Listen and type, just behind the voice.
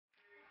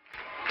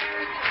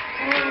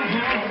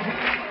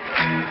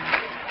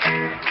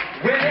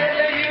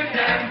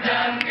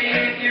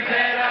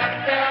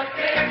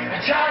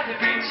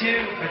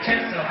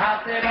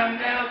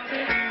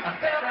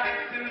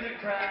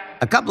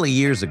couple of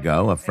years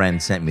ago, a friend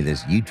sent me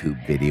this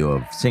YouTube video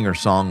of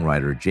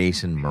singer-songwriter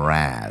Jason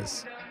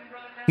Mraz.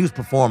 He was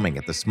performing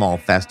at the small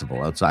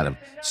festival outside of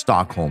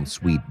Stockholm,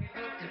 Sweden.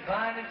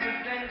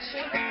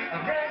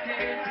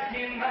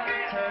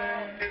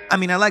 I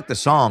mean, I like the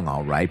song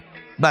all right,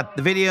 but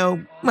the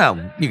video, well,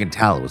 you can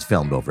tell it was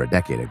filmed over a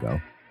decade ago.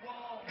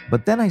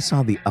 But then I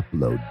saw the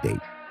upload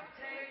date.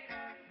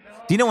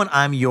 Do you know when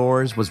I'm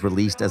Yours was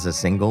released as a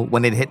single,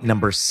 when it hit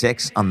number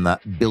 6 on the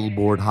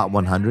Billboard Hot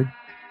 100?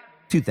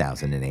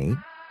 2008.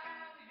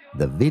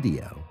 The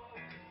video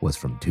was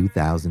from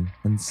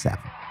 2007.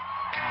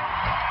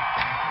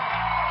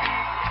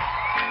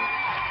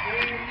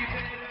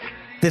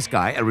 This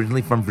guy,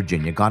 originally from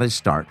Virginia, got his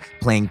start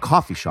playing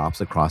coffee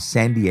shops across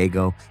San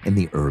Diego in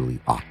the early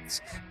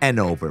aughts. And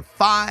over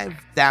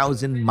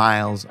 5,000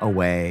 miles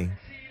away,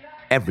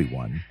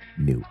 everyone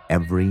knew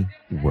every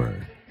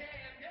word.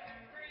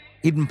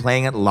 He'd been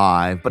playing it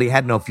live, but he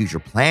had no future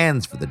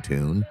plans for the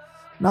tune,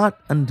 not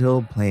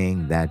until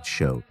playing that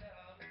show.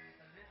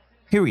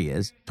 Here he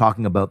is,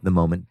 talking about the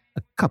moment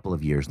a couple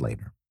of years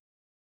later.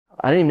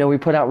 I didn't even know we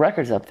put out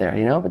records up there,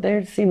 but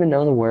they seemed to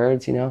know the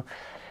words, And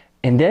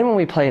then when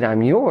we played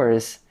I'm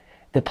Yours,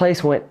 the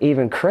place went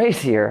even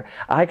crazier.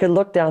 I could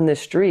look down this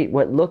street,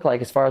 what looked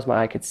like, as far as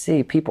my eye could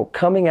see, people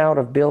coming out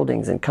of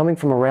buildings and coming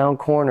from around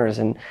corners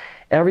and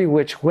every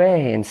which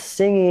way and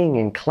singing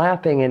and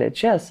clapping, and it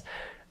just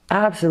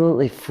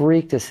absolutely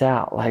freaked us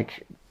out.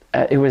 Like,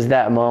 it was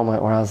that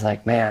moment where I was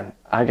like, man,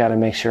 I got to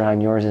make sure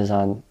I'm Yours is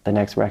on the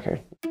next record.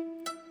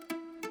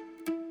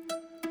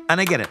 And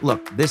I get it.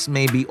 Look, this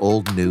may be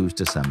old news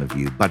to some of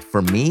you, but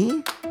for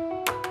me,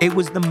 it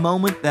was the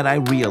moment that I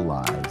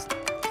realized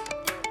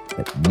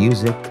that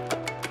music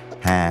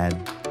had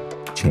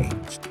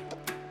changed.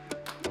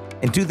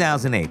 In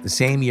 2008, the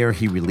same year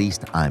he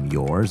released I'm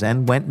Yours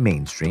and went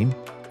mainstream,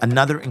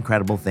 another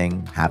incredible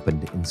thing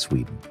happened in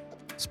Sweden.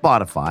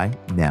 Spotify,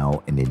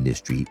 now an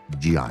industry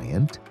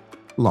giant,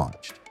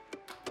 launched.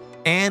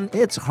 And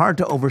it's hard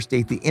to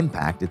overstate the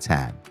impact it's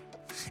had.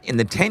 In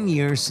the 10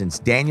 years since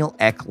Daniel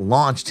Ek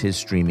launched his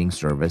streaming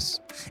service,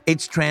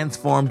 it's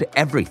transformed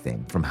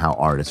everything from how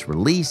artists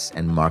release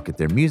and market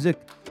their music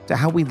to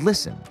how we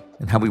listen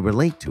and how we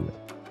relate to it.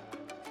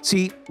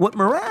 See, what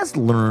Mraz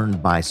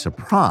learned by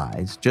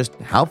surprise, just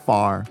how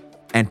far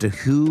and to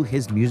who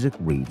his music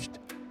reached,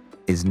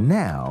 is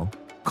now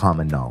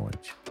common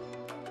knowledge.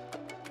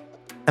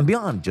 And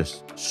beyond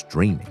just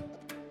streaming,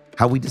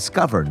 how we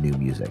discover new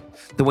music,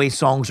 the way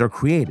songs are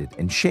created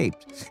and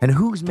shaped, and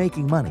who's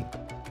making money.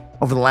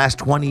 Over the last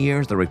 20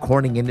 years, the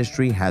recording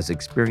industry has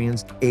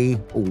experienced a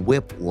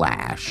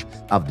whiplash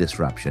of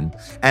disruption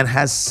and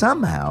has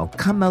somehow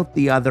come out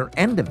the other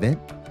end of it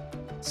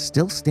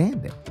still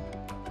standing.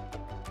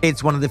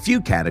 It's one of the few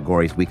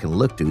categories we can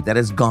look to that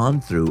has gone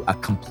through a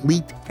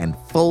complete and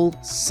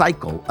full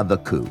cycle of a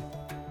coup.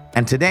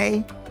 And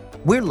today,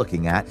 we're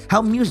looking at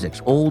how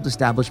music's old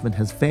establishment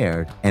has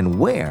fared and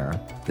where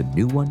the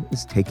new one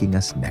is taking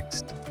us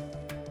next.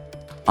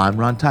 I'm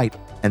Ron Tite,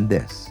 and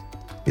this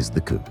is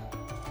The Coup.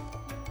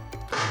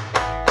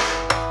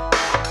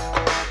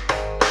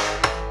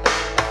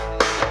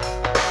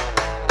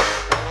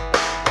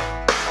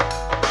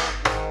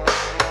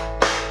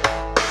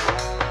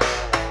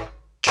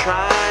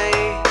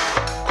 Try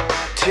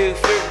to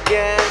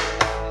forget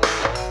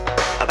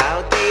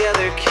about the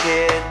other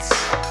kids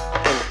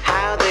and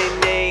how they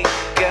make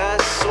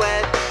us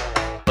sweat,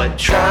 but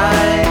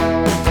try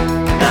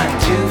not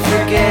to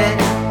forget,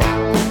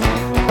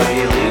 or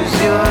you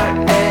lose your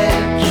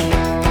edge.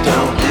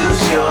 Don't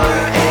lose your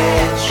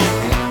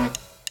edge.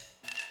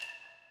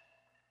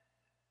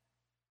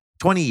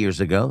 20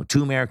 years ago,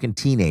 2 American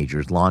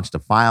teenagers launched a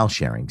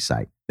file-sharing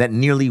site that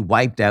nearly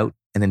wiped out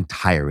an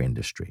entire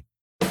industry.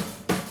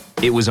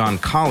 It was on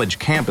college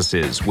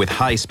campuses with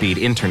high-speed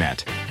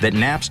internet that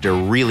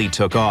Napster really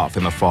took off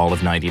in the fall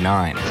of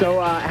 '99. So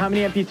how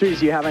many MP3s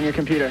do you have on your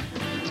computer?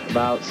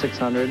 About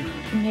 600.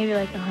 Maybe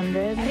like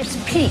 100. At its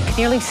peak,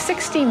 nearly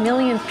 60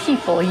 million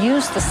people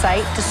used the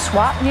site to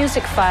swap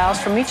music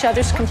files from each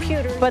other's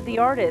computers. But the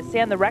artists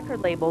and the record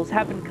labels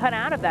have been cut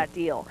out of that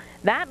deal.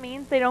 That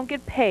means they don't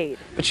get paid.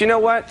 But you know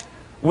what?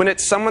 When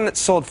it's someone that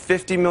sold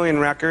 50 million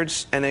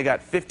records and they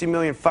got 50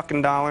 million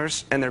fucking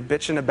dollars and they're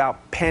bitching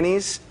about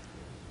pennies,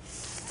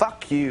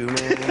 fuck you,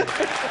 man.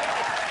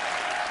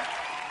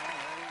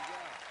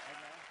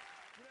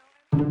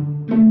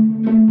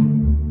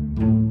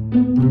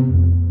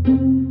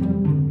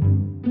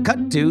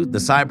 Cut to the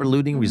cyber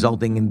looting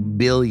resulting in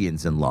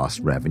billions in lost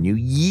revenue,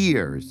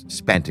 years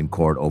spent in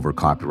court over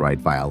copyright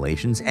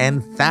violations,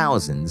 and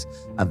thousands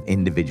of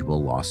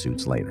individual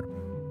lawsuits later.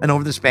 And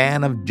over the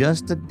span of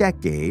just a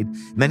decade,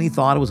 many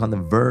thought it was on the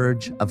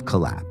verge of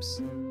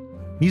collapse.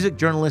 Music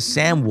journalist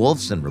Sam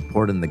Wolfson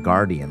reported in The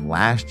Guardian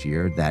last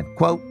year that,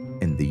 quote,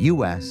 in the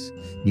U.S.,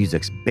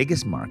 music's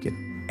biggest market,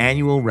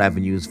 annual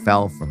revenues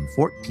fell from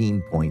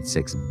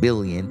 $14.6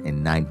 billion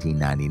in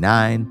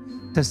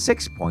 1999 to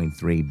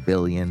 $6.3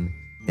 billion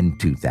in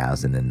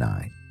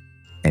 2009,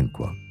 end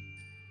quote.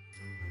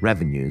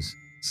 Revenues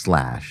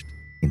slashed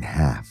in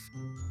half.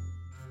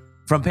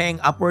 From paying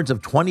upwards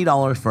of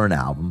 $20 for an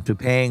album to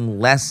paying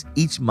less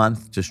each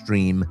month to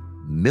stream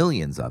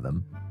millions of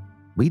them,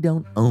 we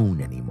don't own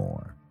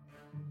anymore.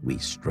 We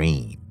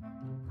stream.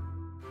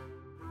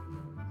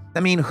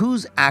 I mean,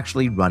 who's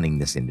actually running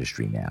this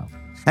industry now?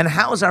 And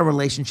how has our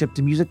relationship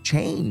to music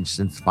changed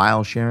since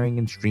file sharing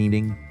and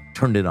streaming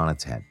turned it on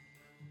its head?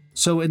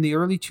 So in the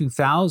early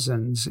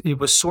 2000s, it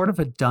was sort of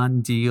a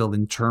done deal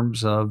in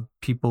terms of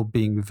people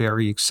being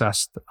very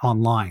obsessed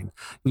online.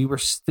 We were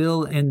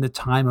still in the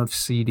time of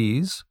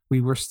CDs. We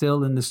were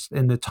still in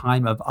the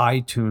time of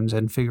iTunes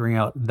and figuring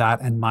out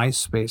that and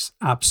MySpace,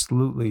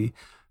 absolutely.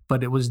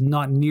 But it was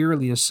not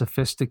nearly as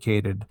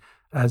sophisticated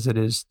as it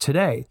is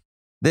today.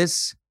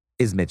 This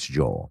is Mitch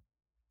Joel.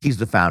 He's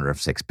the founder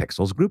of Six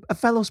Pixels Group, a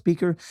fellow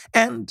speaker,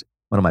 and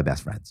one of my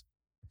best friends.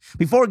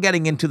 Before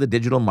getting into the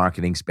digital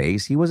marketing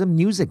space, he was a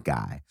music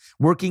guy,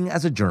 working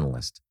as a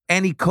journalist,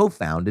 and he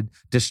co-founded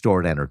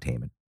Distort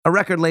Entertainment, a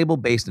record label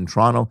based in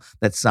Toronto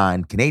that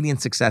signed Canadian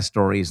success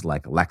stories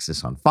like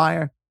Alexis on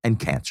Fire and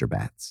Cancer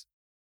Bats.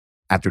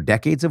 After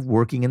decades of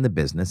working in the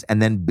business and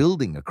then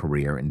building a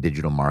career in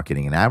digital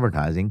marketing and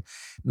advertising,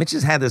 Mitch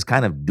has had this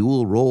kind of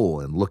dual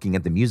role in looking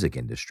at the music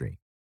industry.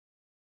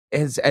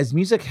 As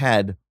music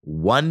had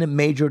one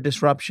major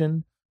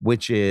disruption,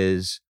 which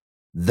is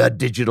the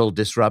digital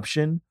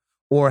disruption,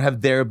 or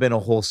have there been a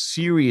whole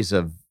series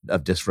of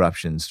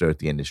disruptions throughout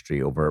the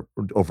industry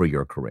over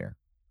your career?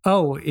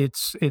 Oh,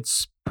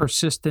 it's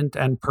persistent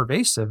and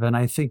pervasive. And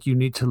I think you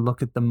need to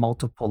look at the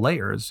multiple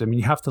layers. I mean,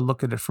 you have to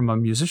look at it from a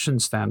musician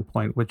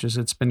standpoint, which is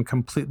it's been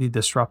completely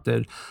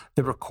disrupted.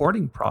 The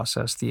recording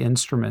process, the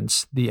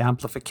instruments, the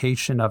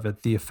amplification of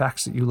it, the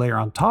effects that you layer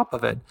on top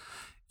of it.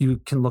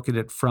 You can look at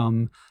it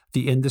from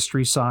the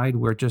industry side,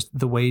 where just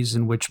the ways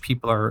in which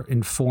people are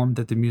informed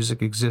that the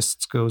music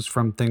exists goes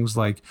from things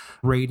like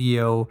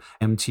radio,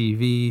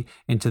 MTV,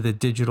 into the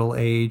digital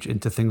age,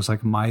 into things like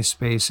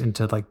MySpace,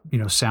 into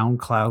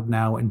SoundCloud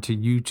now, into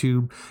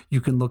YouTube. You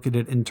can look at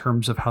it in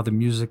terms of how the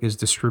music is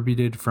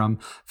distributed from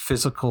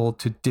physical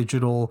to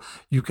digital.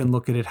 You can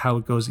look at it how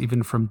it goes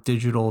even from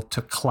digital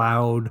to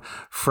cloud.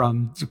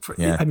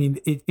 I mean,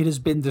 it has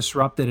been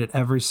disrupted at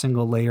every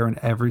single layer and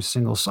every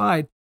single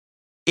side.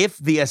 If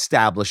the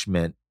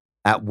establishment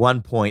at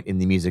one point in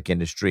the music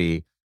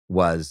industry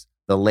was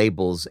the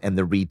labels and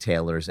the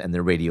retailers and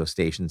the radio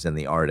stations and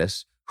the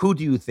artists, who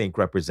do you think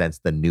represents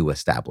the new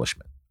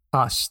establishment?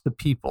 Us, the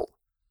people,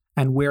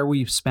 and where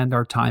we spend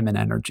our time and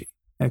energy.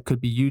 It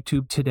could be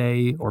YouTube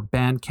today or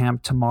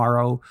Bandcamp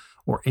tomorrow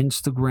or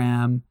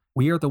Instagram.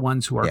 We are the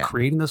ones who are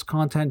creating this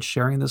content,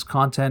 sharing this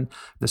content,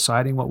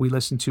 deciding what we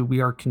listen to. We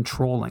are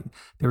controlling.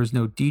 There is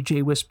no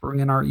DJ whispering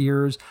in our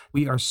ears.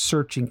 We are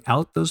searching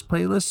out those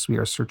playlists. We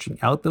are searching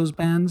out those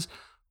bands.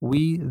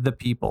 We, the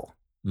people.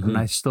 Mm-hmm. And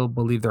I still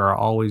believe there are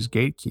always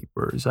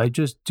gatekeepers. I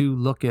just do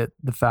look at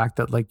the fact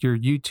that like your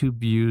YouTube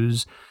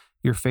views,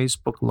 your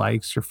Facebook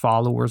likes, your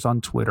followers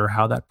on Twitter,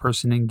 how that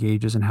person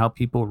engages and how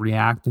people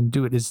react and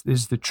do it is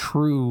the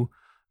true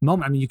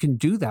moment. I mean, you can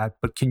do that,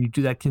 but can you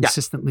do that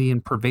consistently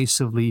and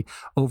pervasively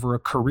over a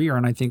career?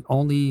 And I think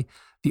only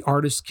the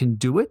artist can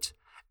do it.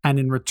 And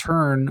in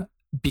return,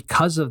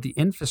 because of the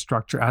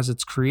infrastructure as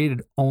it's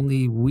created,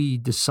 only we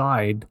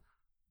decide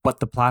what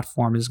the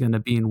platform is going to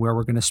be and where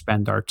we're going to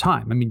spend our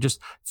time. I mean,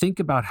 just think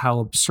about how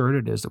absurd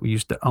it is that we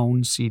used to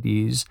own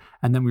CDs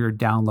and then we were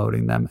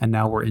downloading them and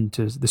now we're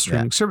into the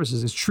streaming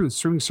services. It's true.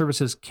 Streaming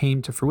services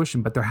came to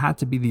fruition, but there had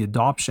to be the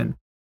adoption.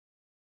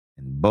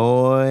 And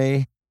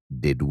boy,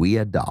 did we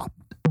adopt.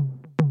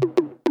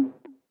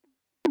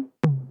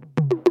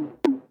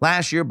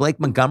 Last year, Blake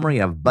Montgomery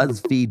of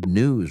BuzzFeed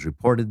News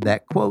reported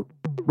that, quote,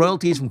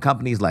 royalties from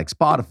companies like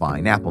Spotify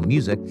and Apple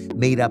Music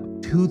made up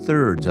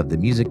 2/3 of the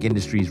music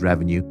industry's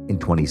revenue in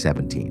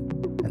 2017.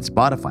 And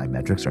Spotify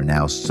metrics are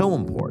now so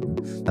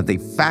important that they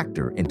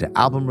factor into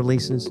album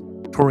releases,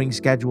 touring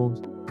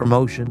schedules,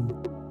 promotion,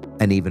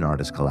 and even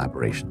artist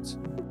collaborations,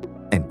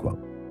 end quote.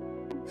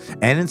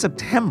 And in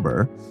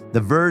September,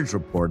 The Verge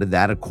reported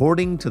that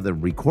according to the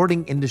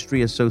Recording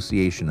Industry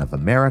Association of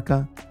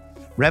America,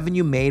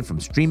 revenue made from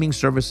streaming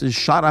services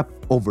shot up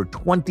over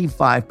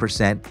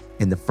 25%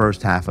 in the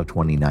first half of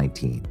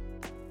 2019,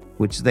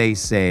 which they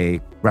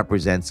say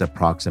represents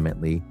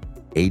approximately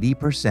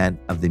 80%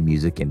 of the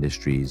music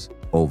industry's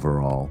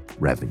overall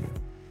revenue.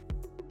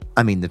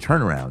 I mean, the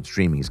turnaround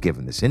streaming has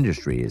given this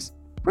industry is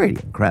pretty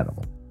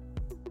incredible.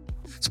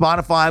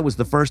 Spotify was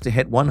the first to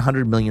hit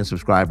 100 million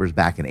subscribers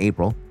back in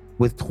April,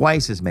 with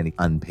twice as many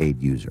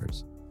unpaid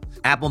users.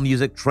 Apple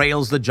Music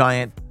trails the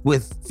giant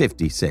with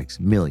 56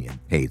 million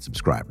paid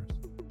subscribers.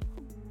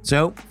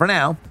 So, for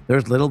now,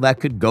 there's little that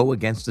could go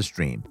against the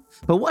stream.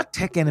 But what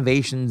tech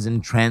innovations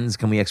and trends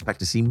can we expect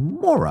to see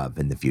more of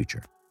in the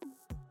future?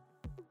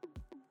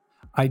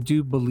 I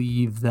do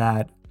believe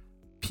that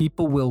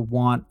people will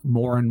want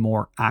more and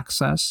more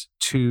access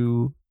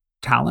to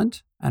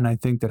talent. And I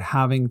think that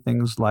having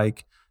things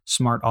like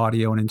smart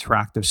audio and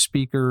interactive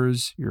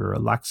speakers, your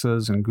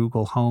Alexas and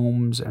Google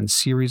Homes and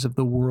Siris of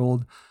the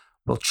world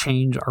will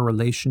change our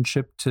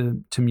relationship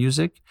to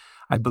music.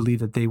 I believe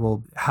that they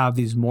will have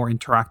these more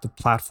interactive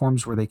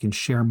platforms where they can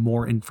share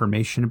more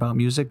information about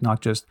music, not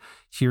just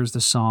here's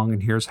the song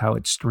and here's how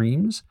it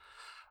streams.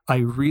 I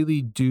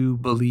really do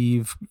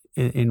believe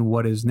in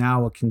what is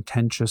now a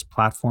contentious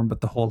platform,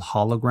 but the whole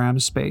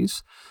hologram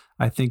space.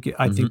 I think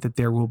that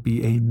there will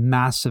be a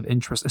massive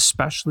interest,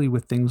 especially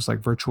with things like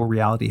virtual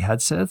reality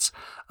headsets,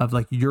 of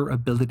like your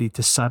ability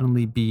to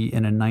suddenly be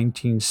in a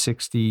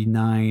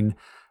 1969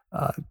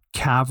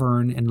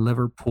 cavern in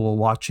Liverpool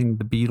watching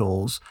the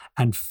Beatles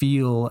and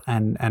feel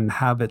and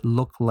have it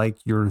look like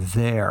you're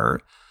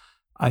there.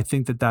 I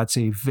think that that's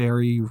a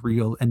very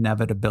real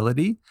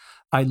inevitability.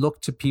 I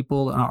look to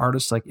people and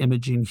artists like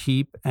Imogen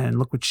Heap, and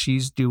look what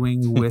she's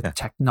doing with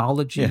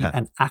technology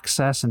and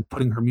access and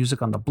putting her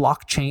music on the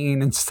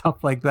blockchain and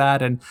stuff like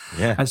that. And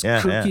as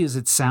kooky as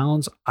it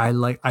sounds, I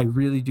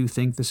really do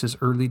think this is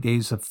early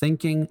days of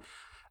thinking.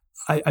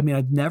 I mean,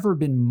 I've never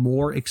been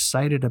more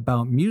excited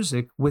about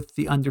music with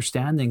the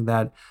understanding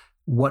that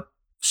what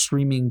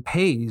streaming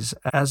pays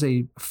as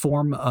a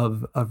form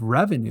of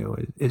revenue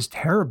is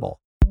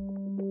terrible.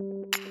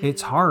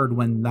 It's hard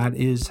when that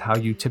is how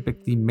you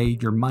typically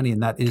made your money,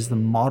 and that is the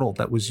model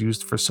that was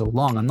used for so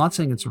long. I'm not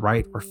saying it's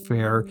right or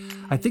fair.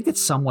 I think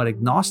it's somewhat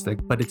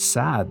agnostic, but it's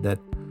sad that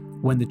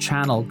when the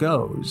channel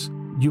goes,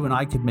 you and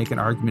I could make an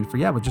argument for,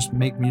 but just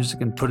make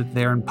music and put it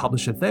there and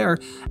publish it there,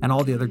 and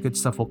all the other good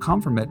stuff will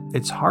come from it.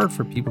 It's hard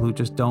for people who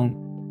just don't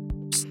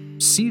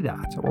see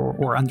that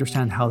or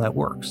understand how that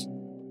works.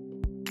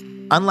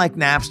 Unlike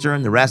Napster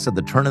and the rest of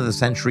the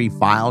turn-of-the-century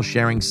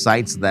file-sharing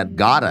sites that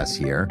got us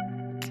here,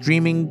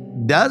 streaming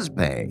does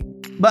pay,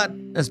 but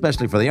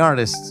especially for the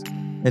artists,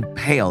 it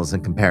pales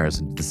in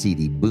comparison to the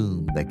CD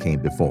boom that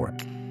came before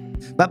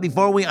it. But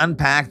before we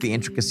unpack the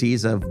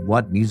intricacies of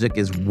what music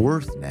is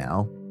worth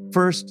now,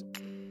 first,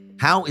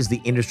 how is the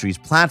industry's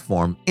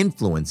platform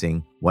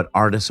influencing what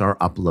artists are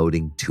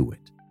uploading to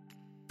it?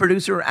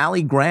 Producer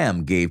Ali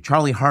Graham gave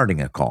Charlie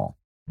Harding a call.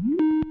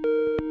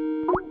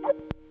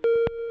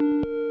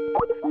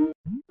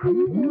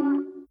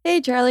 Hey,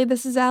 Charlie,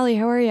 this is Allie.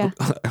 How are you?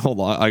 Hold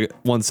on.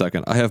 1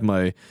 second. I have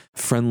my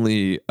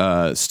friendly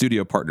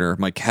studio partner,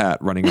 my cat,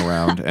 running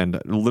around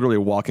and literally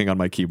walking on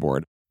my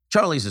keyboard.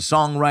 Charlie's a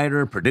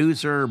songwriter,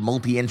 producer,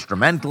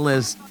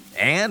 multi-instrumentalist,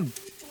 and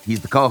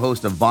he's the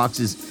co-host of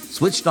Vox's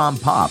Switched On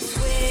Pop,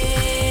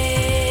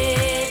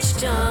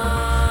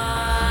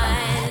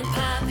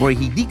 where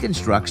he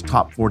deconstructs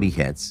top 40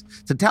 hits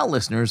to tell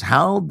listeners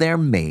how they're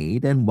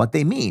made and what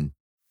they mean.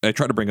 I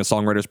try to bring a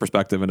songwriter's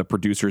perspective and a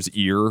producer's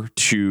ear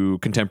to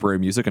contemporary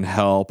music and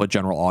help a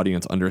general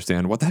audience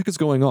understand what the heck is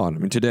going on. I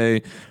mean,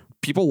 today,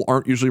 people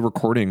aren't usually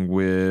recording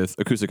with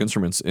acoustic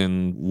instruments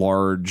in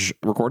large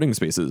recording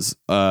spaces.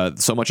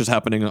 So much is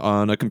happening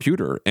on a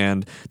computer,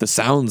 and the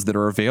sounds that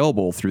are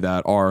available through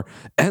that are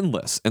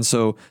endless. And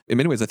so, in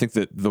many ways, I think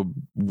that the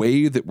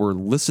way that we're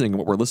listening and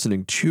what we're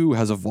listening to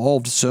has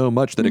evolved so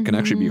much that it can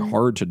actually be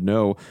hard to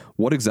know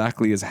what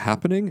exactly is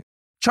happening.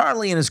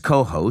 Charlie and his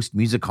co-host,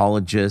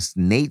 musicologist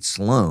Nate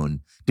Sloan,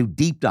 do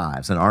deep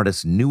dives on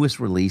artists' newest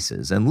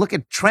releases and look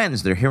at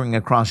trends they're hearing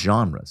across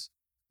genres.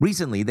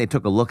 Recently, they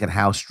took a look at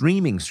how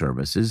streaming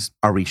services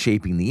are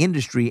reshaping the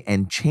industry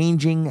and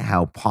changing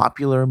how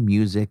popular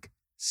music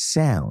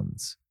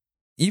sounds.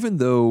 Even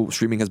though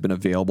streaming has been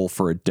available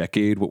for a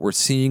decade, what we're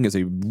seeing is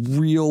a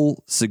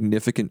real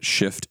significant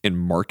shift in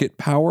market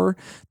power,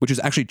 which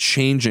is actually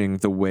changing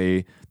the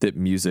way that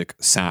music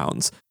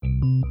sounds.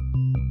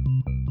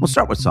 We'll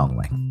start with song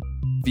length.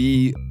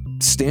 The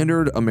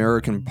standard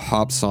American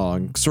pop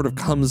song sort of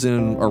comes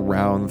in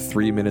around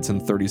 3 minutes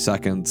and 30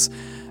 seconds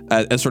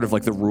as sort of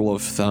like the rule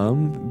of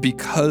thumb,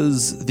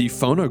 because the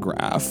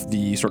phonograph,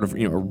 the sort of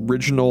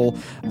original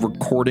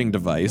recording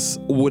device,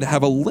 would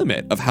have a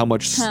limit of how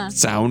much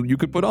sound you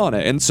could put on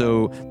it. And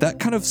so that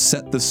kind of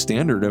set the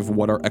standard of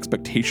what our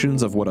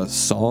expectations of what a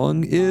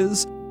song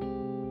is.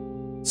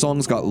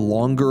 Songs got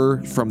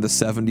longer from the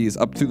 70s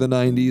up through the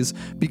 90s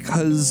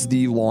because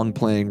the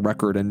long-playing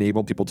record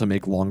enabled people to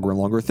make longer and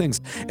longer things.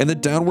 And the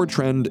downward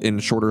trend in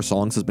shorter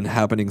songs has been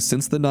happening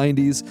since the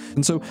 90s.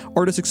 And so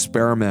artists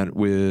experiment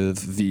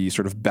with the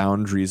sort of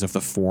boundaries of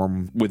the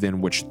form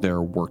within which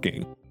they're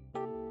working.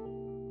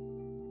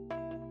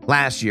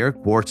 Last year,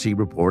 Quartzy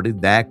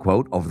reported that,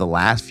 quote, over the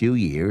last few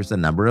years, the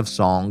number of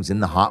songs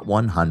in the Hot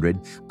 100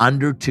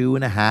 under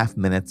 2.5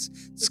 minutes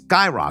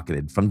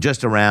skyrocketed from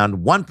just around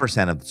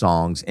 1% of the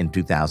songs in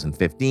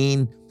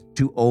 2015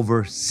 to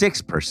over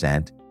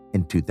 6%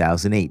 in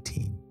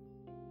 2018,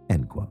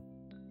 end quote.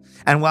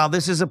 And while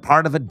this is a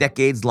part of a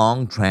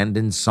decades-long trend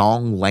in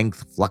song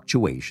length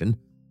fluctuation,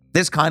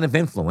 this kind of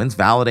influence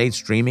validates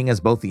streaming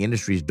as both the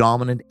industry's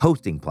dominant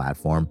hosting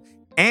platform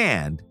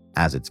and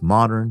as its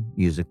modern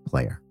music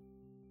player.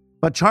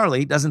 But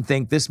Charlie doesn't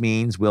think this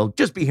means we'll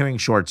just be hearing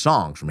short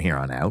songs from here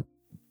on out.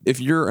 If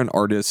you're an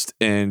artist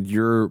and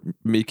you're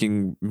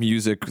making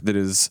music that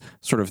is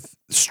sort of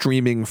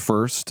streaming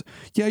first,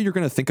 you're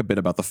going to think a bit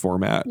about the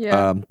format.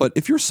 But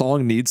if your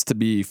song needs to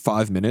be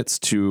 5 minutes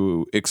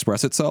to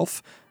express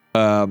itself,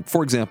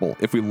 for example,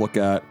 if we look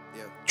at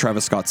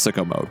Travis Scott's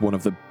Sicko Mode, one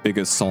of the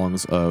biggest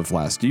songs of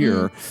last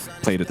year,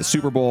 played at the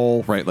Super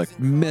Bowl, right? Like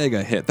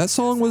mega hit. That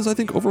song was, I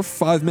think, over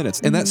 5 minutes.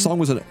 And that song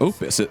was an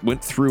opus. It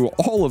went through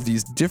all of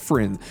these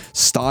different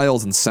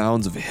styles and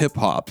sounds of hip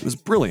hop. It was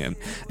brilliant.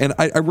 And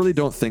I really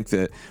don't think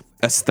that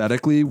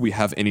aesthetically we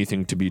have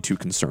anything to be too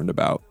concerned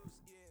about.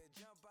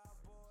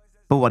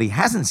 But what he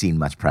hasn't seen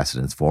much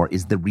precedence for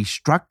is the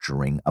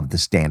restructuring of the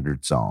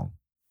standard song.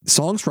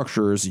 Song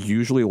structures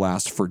usually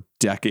last for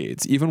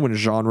decades. Even when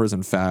genres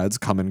and fads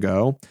come and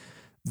go,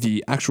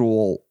 the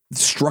actual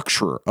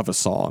structure of a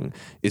song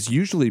is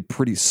usually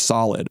pretty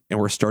solid, and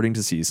we're starting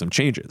to see some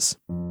changes.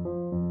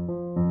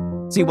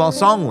 See, while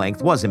song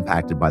length was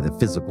impacted by the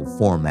physical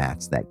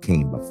formats that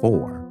came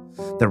before,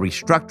 the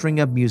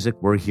restructuring of music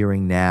we're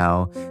hearing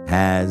now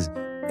has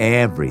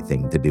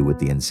everything to do with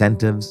the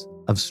incentives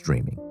of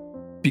streaming.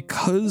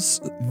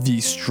 Because the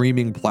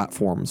streaming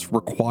platforms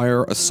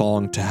require a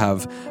song to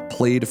have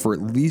played for at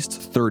least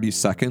 30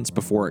 seconds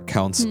before it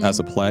counts as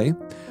a play,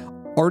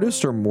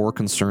 artists are more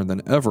concerned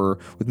than ever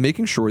with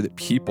making sure that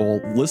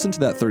people listen to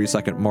that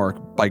 30-second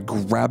mark by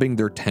grabbing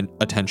their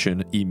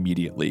attention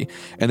immediately.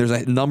 And there's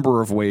a number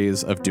of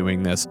ways of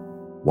doing this.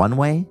 One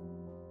way,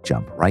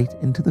 jump right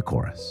into the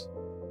chorus.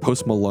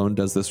 Post Malone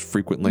does this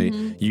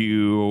frequently.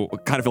 You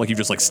kind of feel like you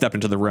just like step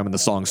into the room and the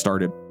song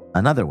started.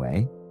 Another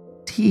way,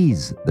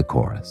 tease the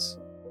chorus.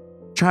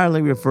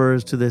 Charlie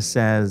refers to this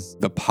as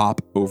the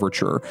pop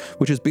overture,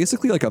 which is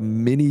basically like a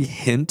mini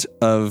hint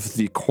of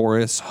the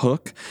chorus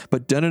hook,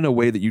 but done in a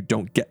way that you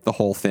don't get the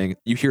whole thing.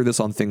 You hear this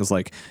on things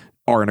like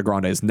Ariana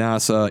Grande's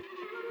NASA,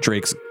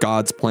 Drake's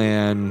God's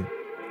Plan,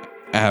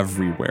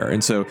 everywhere.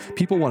 And so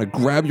people want to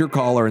grab your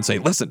collar and say,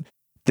 listen,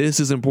 this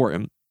is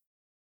important.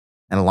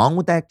 And along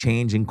with that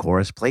change in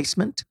chorus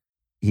placement,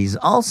 he's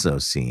also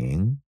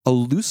seeing a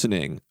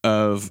loosening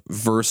of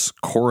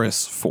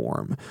verse-chorus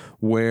form,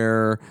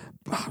 where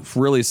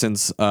really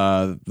since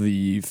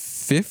the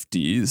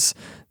 50s,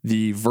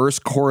 the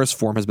verse-chorus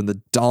form has been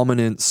the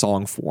dominant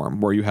song form,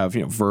 where you have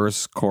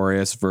verse,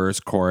 chorus,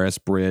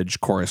 bridge,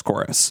 chorus,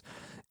 chorus.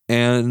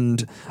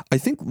 And I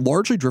think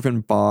largely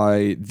driven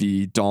by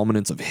the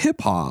dominance of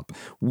hip-hop,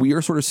 we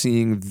are sort of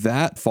seeing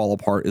that fall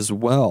apart as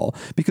well.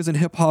 Because in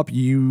hip-hop,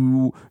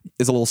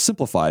 is a little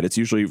simplified. It's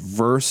usually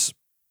verse,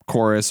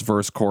 chorus,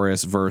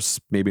 verse,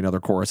 maybe another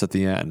chorus at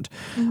the end.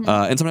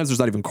 And sometimes there's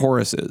not even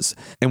choruses.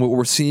 And what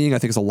we're seeing, I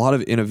think, is a lot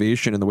of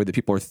innovation in the way that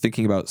people are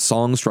thinking about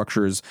song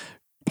structures,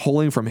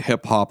 pulling from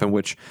hip hop, in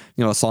which,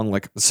 a song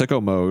like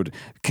Sicko Mode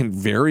can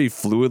very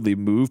fluidly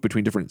move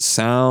between different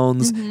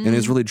sounds and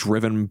is really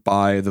driven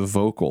by the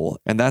vocal.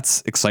 And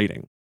that's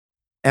exciting.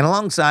 And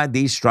alongside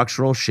these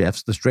structural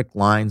shifts, the strict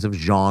lines of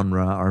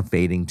genre are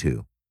fading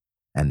too.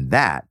 And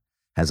that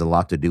has a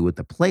lot to do with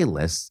the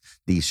playlists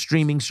these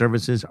streaming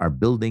services are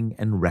building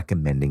and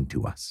recommending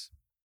to us.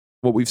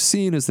 What we've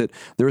seen is that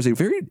there is a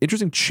very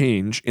interesting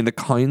change in the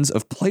kinds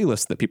of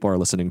playlists that people are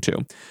listening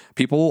to.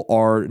 People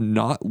are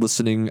not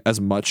listening as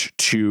much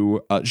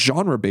to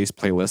genre-based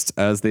playlists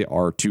as they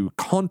are to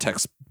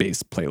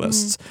context-based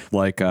playlists,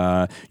 like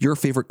your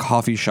favorite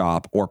coffee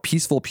shop, or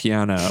peaceful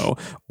piano,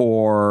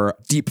 or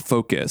deep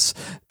focus,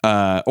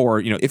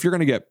 or if you're going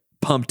to get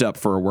pumped up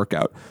for a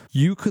workout,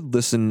 you could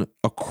listen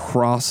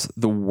across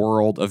the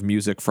world of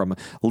music from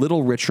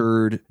Little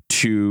Richard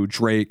to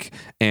Drake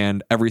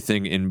and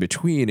everything in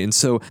between. And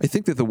so I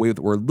think that the way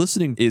that we're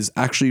listening is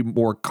actually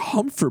more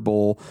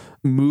comfortable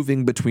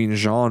moving between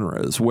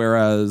genres,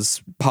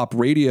 whereas pop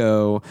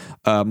radio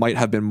might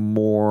have been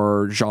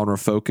more genre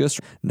focused.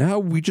 Now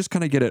we just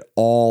kind of get it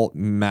all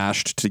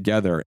mashed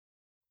together,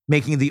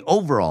 making the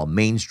overall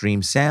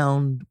mainstream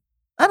sound,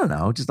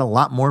 just a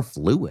lot more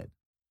fluid.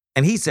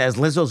 And he says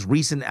Lizzo's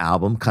recent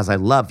album, 'Cause I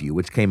Love You,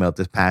 which came out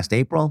this past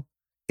April,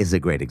 is a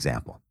great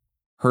example.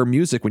 Her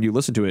music, when you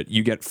listen to it,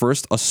 you get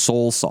first a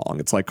soul song.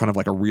 It's like kind of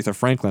like a Aretha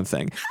Franklin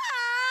thing.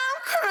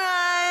 I'm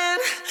crying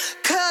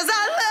 'cause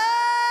I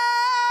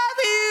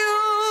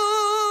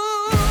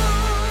love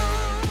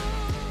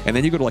you. And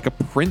then you go to like a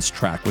Prince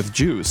track with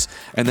Juice.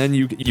 And then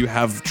you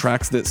have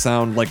tracks that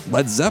sound like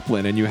Led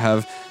Zeppelin, and you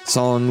have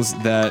songs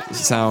that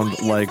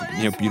sound like,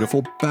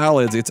 beautiful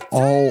ballads. It's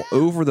all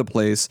over the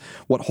place.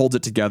 What holds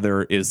it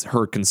together is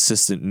her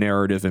consistent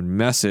narrative and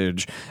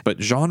message.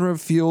 But genre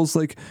feels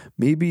like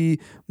maybe,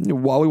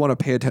 while we want to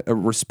pay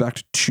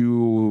respect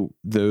to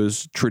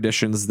those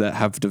traditions that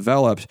have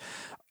developed,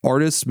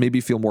 artists maybe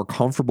feel more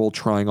comfortable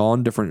trying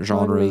on different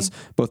genres,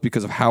 both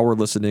because of how we're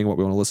listening, what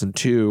we want to listen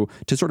to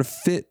sort of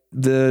fit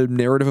the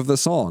narrative of the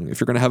song.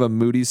 If you're going to have a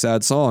moody,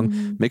 sad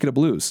song, make it a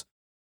blues.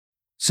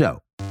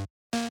 So,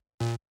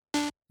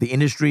 the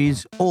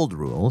industry's old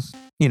rules,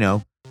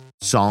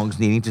 songs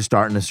needing to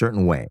start in a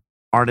certain way,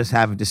 artists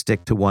having to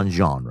stick to one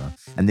genre,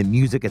 and the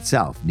music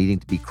itself needing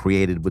to be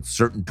created with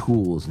certain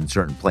tools in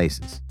certain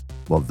places.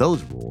 Well,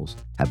 those rules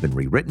have been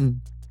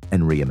rewritten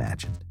and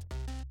reimagined.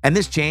 And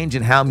this change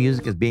in how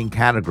music is being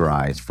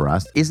categorized for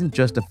us isn't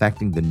just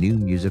affecting the new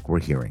music we're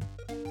hearing.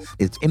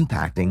 It's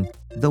impacting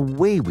the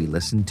way we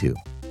listen to.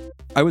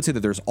 I would say that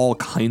there's all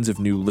kinds of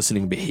new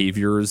listening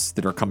behaviors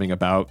that are coming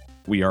about.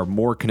 We are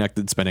more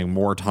connected, spending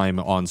more time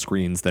on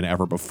screens than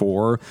ever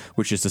before,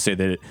 which is to say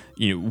that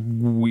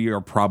we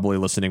are probably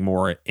listening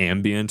more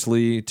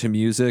ambiently to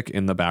music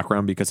in the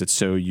background because it's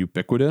so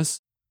ubiquitous.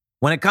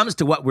 When it comes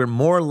to what we're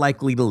more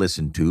likely to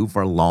listen to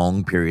for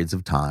long periods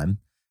of time,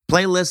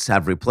 playlists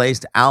have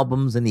replaced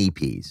albums and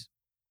EPs.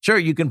 Sure,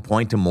 you can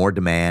point to more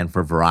demand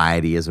for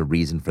variety as a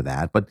reason for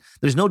that, but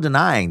there's no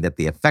denying that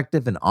the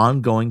effective and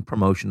ongoing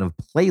promotion of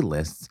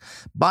playlists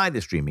by the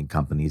streaming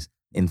companies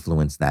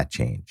influenced that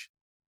change.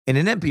 In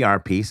an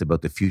NPR piece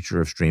about the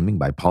future of streaming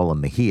by Paula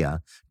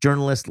Mejia,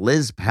 journalist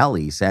Liz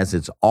Pelly says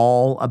it's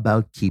all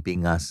about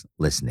keeping us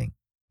listening,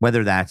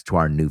 whether that's to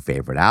our new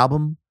favorite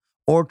album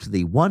or to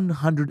the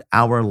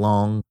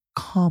 100-hour-long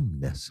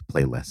calmness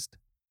playlist.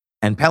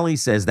 And Pelly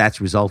says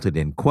that's resulted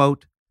in,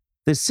 quote,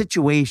 this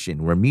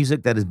situation where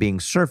music that is being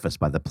surfaced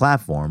by the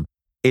platform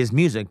is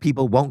music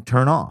people won't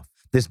turn off.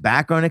 This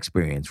background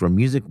experience where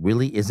music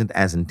really isn't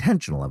as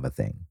intentional of a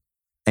thing,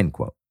 end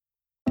quote.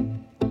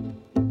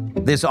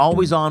 This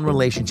always-on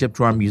relationship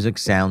to our music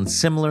sounds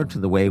similar to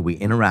the way we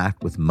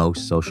interact with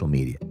most social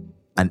media,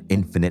 an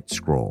infinite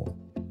scroll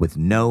with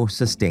no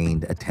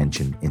sustained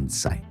attention in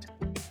sight.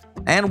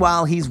 And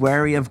while he's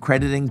wary of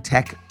crediting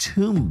tech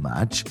too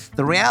much,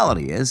 the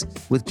reality is,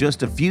 with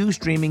just a few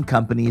streaming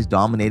companies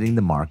dominating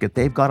the market,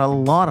 they've got a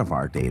lot of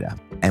our data.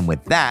 And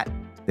with that,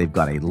 they've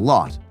got a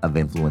lot of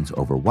influence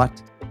over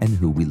what and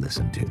who we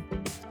listen to.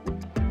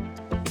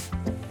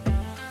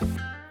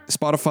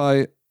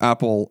 Spotify,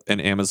 Apple,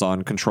 and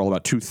Amazon control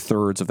about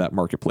 2/3 of that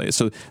marketplace.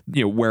 So,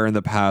 where in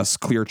the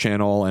past Clear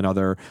Channel and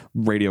other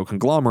radio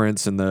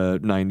conglomerates in the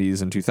 90s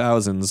and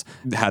 2000s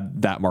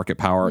had that market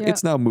power,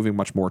 it's now moving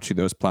much more to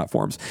those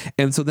platforms.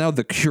 And so now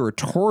the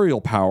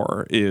curatorial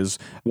power is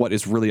what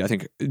is really, I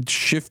think,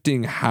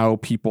 shifting how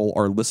people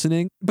are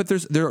listening. But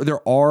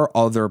there are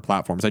other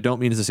platforms. I don't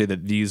mean to say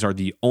that these are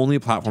the only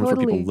platforms where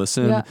people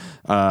listen.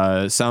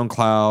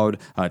 SoundCloud,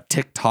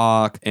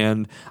 TikTok,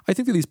 and I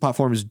think that these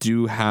platforms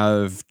do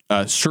have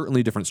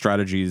certainly different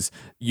strategies.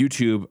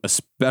 YouTube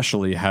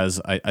especially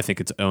has, I think,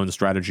 its own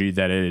strategy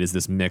that it is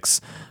this mix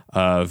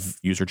of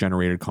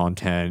user-generated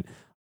content.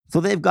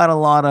 So they've got a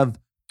lot of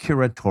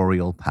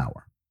curatorial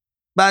power.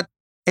 But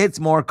it's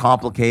more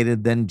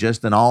complicated than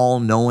just an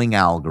all-knowing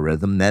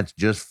algorithm that's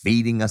just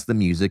feeding us the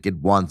music it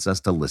wants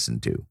us to listen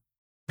to.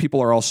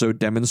 People are also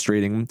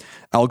demonstrating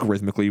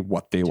algorithmically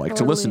what they like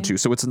to listen to.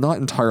 So it's not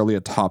entirely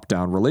a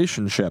top-down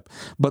relationship.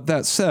 But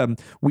that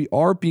said, we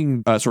are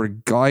being sort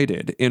of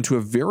guided into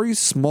a very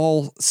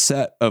small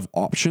set of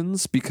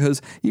options,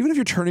 because even if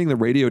you're turning the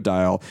radio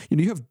dial,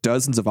 you have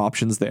dozens of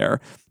options there.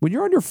 When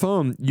you're on your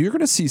phone, you're going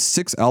to see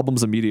 6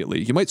 albums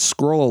immediately. You might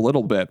scroll a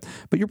little bit,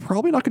 but you're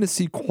probably not going to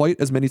see quite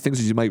as many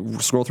things as you might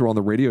scroll through on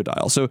the radio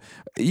dial. So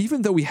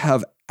even though we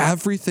have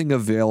everything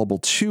available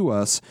to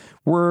us,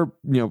 we're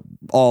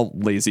all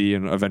lazy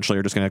and eventually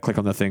are just going to click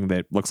on the thing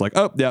that looks like,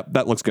 oh yeah,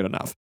 that looks good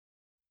enough.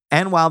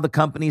 And while the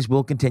companies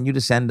will continue to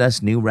send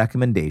us new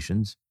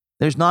recommendations,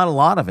 there's not a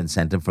lot of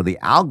incentive for the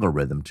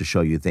algorithm to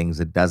show you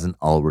things it doesn't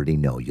already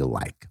know you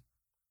like.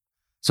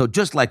 So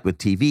just like with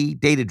TV,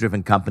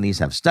 data-driven companies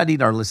have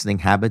studied our listening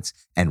habits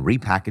and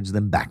repackaged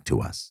them back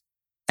to us.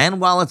 And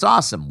while it's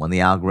awesome when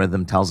the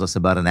algorithm tells us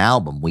about an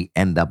album we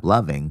end up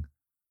loving,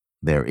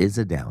 there is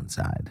a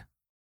downside.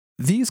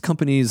 These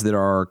companies that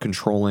are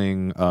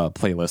controlling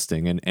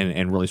playlisting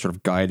and really sort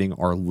of guiding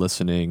our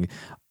listening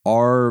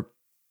are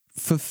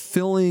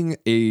fulfilling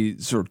a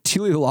sort of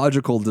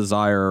teleological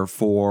desire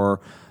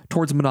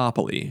towards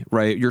monopoly,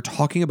 right? You're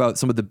talking about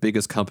some of the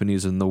biggest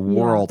companies in the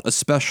world,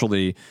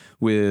 especially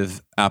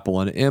with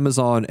Apple and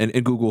Amazon and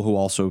Google, who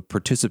also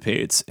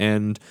participates.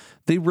 And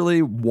they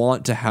really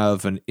want to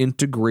have an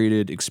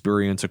integrated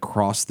experience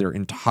across their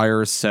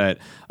entire set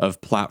of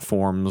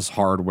platforms,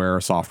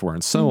 hardware, software,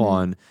 and so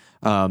on.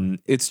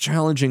 It's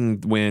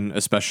challenging when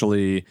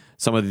especially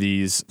some of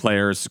these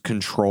players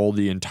control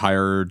the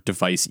entire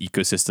device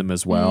ecosystem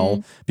as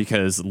well,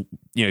 because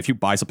if you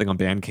buy something on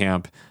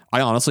Bandcamp, I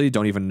honestly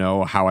don't even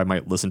know how I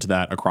might listen to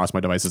that across my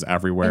devices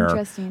everywhere.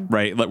 Interesting.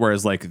 Right?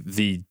 Whereas like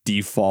the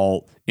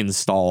default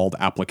installed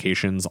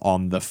applications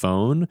on the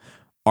phone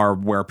are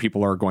where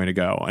people are going to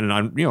go. And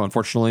I'm,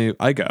 unfortunately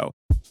I go.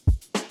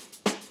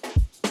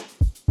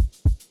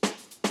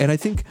 And I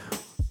think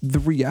the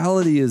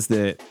reality is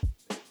that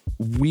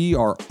we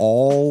are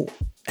all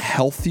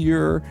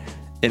healthier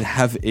and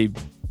have a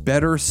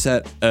better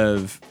set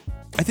of,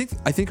 I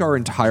think our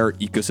entire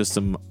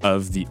ecosystem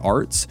of the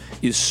arts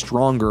is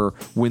stronger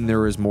when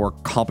there is more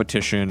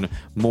competition,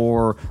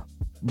 more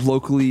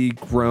locally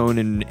grown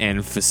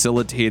and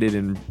facilitated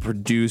and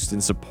produced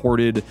and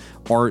supported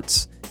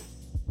arts.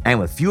 And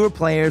with fewer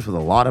players with a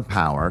lot of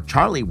power,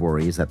 Charlie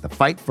worries that the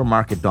fight for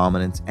market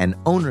dominance and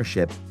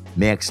ownership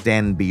may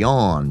extend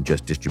beyond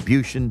just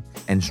distribution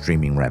and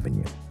streaming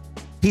revenue.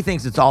 He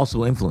thinks it's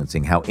also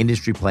influencing how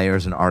industry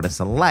players and artists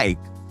alike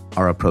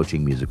are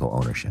approaching musical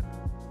ownership.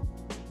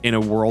 In a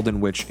world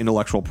in which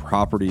intellectual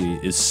property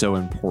is so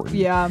important,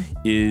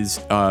 is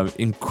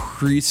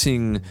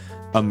increasing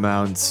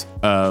amount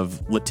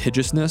of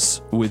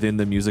litigiousness within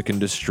the music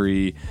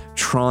industry,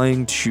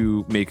 trying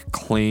to make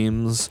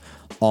claims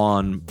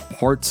on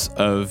parts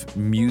of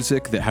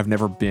music that have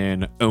never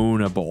been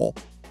ownable.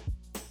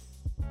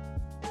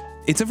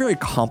 It's a very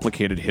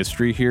complicated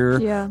history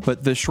here,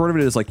 but the short of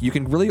it is like you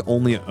can really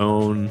only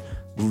own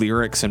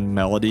lyrics and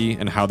melody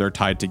and how they're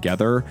tied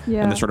together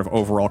and the sort of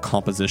overall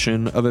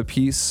composition of a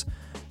piece.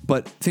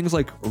 But things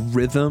like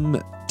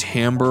rhythm,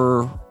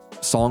 timbre,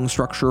 song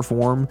structure,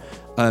 form,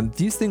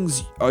 these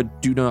things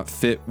do not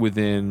fit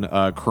within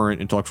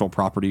current intellectual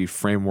property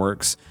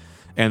frameworks.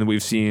 And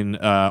we've seen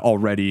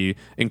already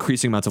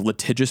increasing amounts of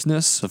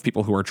litigiousness of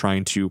people who are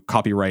trying to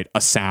copyright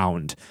a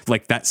sound.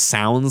 Like that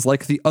sounds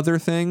like the other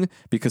thing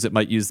because it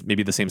might use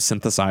maybe the same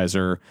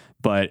synthesizer,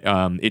 but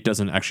it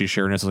doesn't actually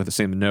share necessarily the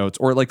same notes,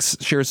 or like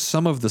shares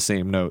some of the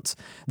same notes.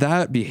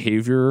 That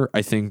behavior,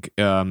 I think,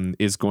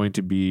 is going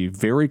to be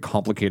very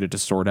complicated to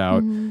sort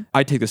out.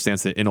 I take the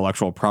stance that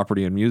intellectual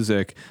property in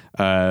music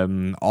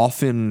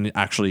often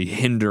actually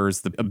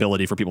hinders the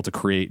ability for people to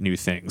create new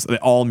things.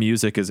 All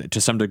music is to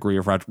some degree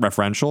of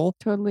referential.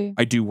 Totally.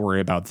 I do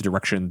worry about the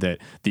direction that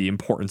the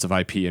importance of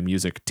IP in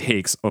music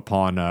takes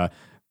upon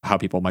how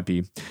people might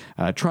be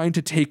trying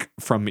to take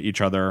from each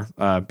other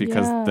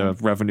because the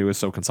revenue is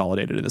so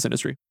consolidated in this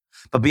industry.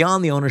 But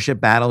beyond the ownership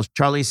battles,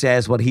 Charlie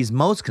says what he's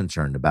most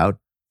concerned about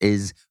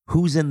is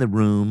who's in the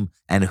room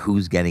and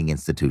who's getting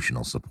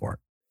institutional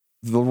support.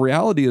 The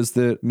reality is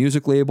that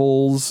music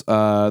labels,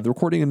 the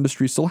recording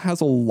industry still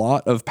has a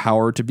lot of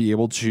power to be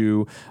able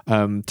to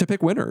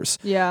pick winners.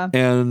 Yeah.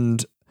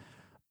 And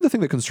the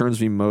thing that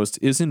concerns me most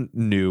isn't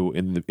new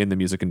in the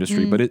music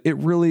industry, but it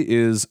really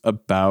is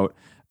about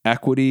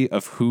equity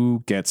of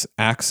who gets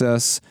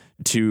access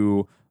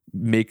to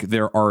make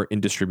their art and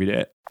distribute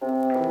it.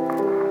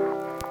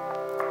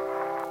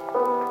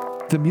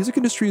 The music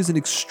industry is an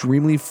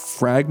extremely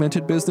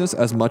fragmented business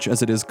as much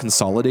as it is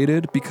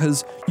consolidated,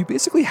 because you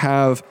basically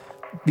have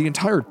the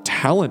entire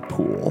talent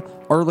pool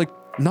are like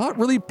not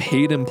really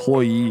paid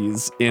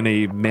employees in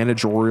a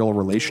managerial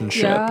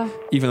relationship,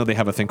 even though they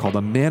have a thing called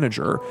a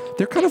manager.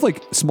 They're kind of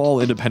like small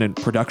independent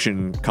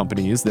production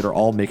companies that are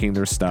all making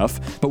their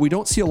stuff, but we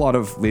don't see a lot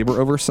of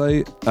labor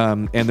oversight.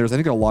 And there's, I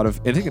think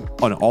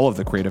on all of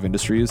the creative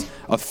industries,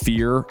 a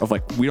fear of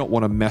like, we don't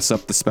want to mess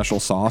up the special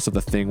sauce of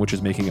the thing which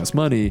is making us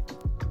money.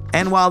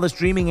 And while the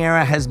streaming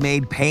era has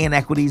made pay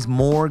inequities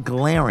more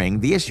glaring,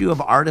 the issue of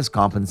artist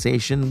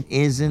compensation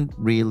isn't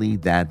really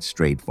that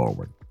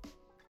straightforward.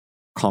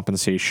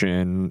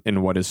 Compensation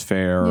and what is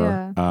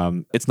fair.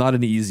 It's not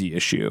an easy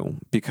issue,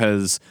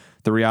 because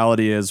the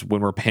reality is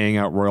when we're paying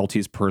out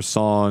royalties per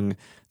song,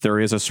 there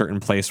is a certain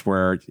place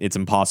where it's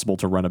impossible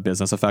to run a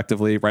business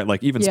effectively, right?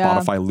 Like even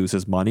Spotify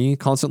loses money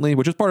constantly,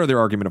 which is part of their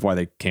argument of why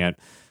they can't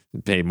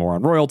pay more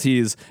on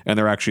royalties. And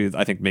they're actually,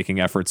 I think, making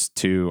efforts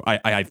to,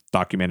 I've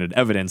documented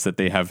evidence that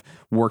they have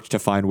worked to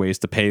find ways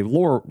to pay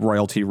lower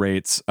royalty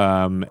rates,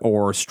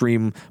 or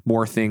stream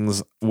more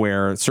things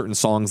where certain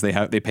songs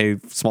they pay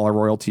smaller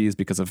royalties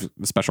because of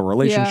special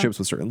relationships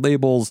with certain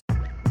labels.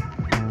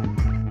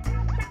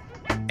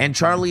 And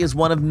Charlie is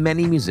one of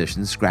many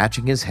musicians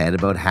scratching his head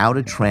about how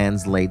to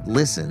translate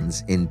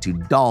listens into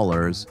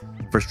dollars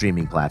for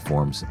streaming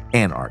platforms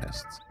and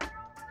artists.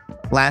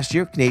 Last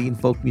year, Canadian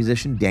folk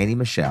musician Danny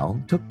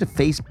Michel took to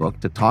Facebook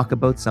to talk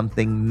about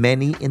something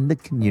many in the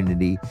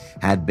community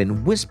had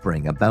been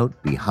whispering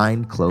about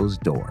behind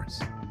closed doors.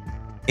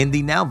 In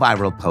the now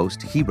viral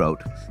post, he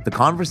wrote, "The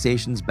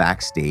conversations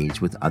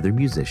backstage with other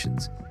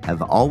musicians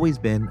have always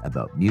been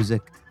about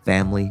music,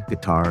 family,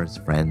 guitars,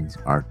 friends,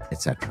 art,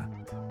 etc.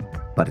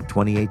 But in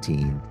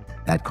 2018,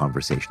 that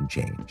conversation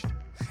changed.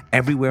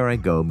 Everywhere I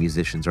go,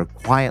 musicians are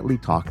quietly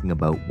talking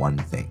about one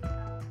thing: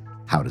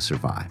 how to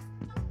survive."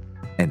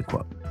 End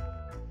quote.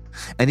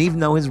 And even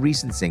though his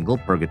recent single,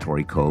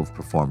 Purgatory Cove,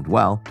 performed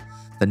well,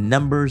 the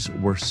numbers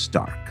were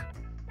stark.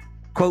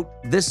 Quote,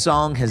 "This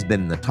song has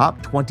been in the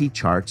top 20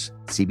 charts,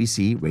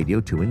 CBC, Radio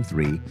 2 and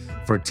 3,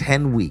 for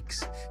 10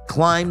 weeks,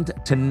 climbed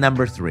to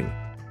number 3.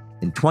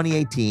 In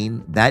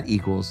 2018, that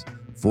equals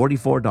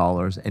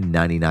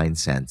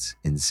 $44.99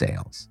 in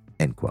sales."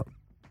 End quote.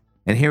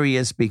 And here he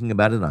is speaking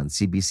about it on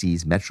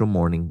CBC's Metro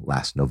Morning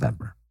last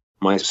November.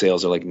 My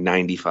sales are like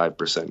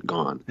 95%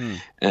 gone.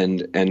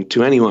 And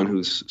to anyone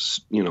who's,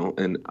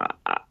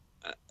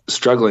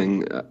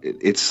 struggling,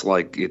 it's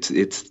like, it's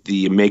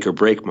the make or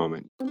break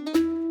moment.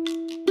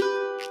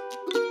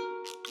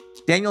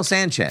 Daniel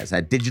Sanchez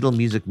at Digital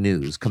Music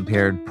News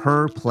compared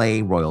per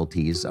play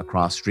royalties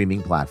across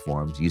streaming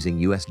platforms using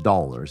US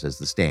dollars as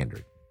the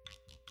standard.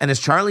 And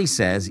as Charlie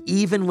says,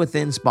 even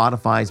within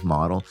Spotify's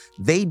model,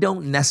 they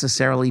don't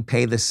necessarily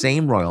pay the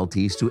same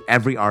royalties to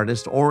every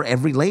artist or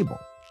every label.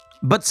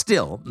 But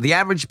still, the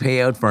average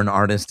payout for an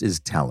artist is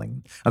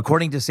telling.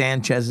 According to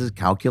Sanchez's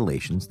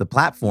calculations, the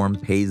platform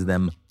pays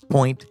them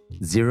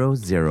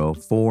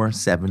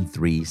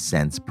 0.00473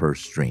 cents per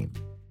stream.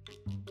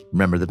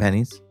 Remember the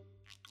pennies?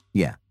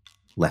 Yeah,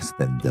 less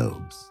than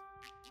those.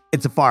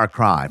 It's a far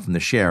cry from the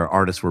share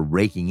artists were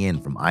raking in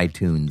from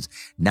iTunes'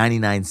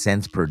 99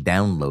 cents per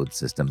download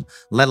system,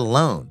 let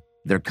alone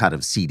their cut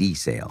of CD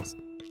sales.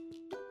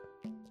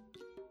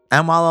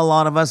 And while a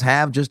lot of us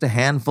have just a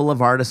handful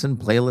of artists and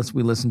playlists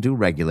we listen to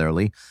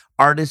regularly,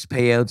 artist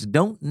payouts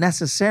don't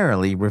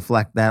necessarily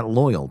reflect that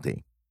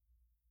loyalty.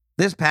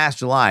 This past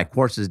July,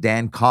 Quartz's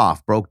Dan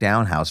Koff broke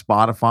down how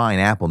Spotify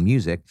and Apple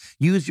Music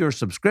use your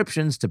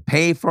subscriptions to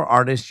pay for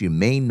artists you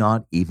may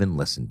not even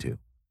listen to.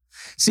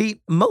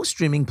 See, most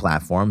streaming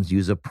platforms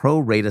use a pro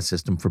rata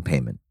system for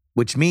payment,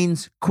 which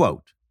means,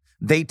 quote,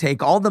 they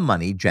take all the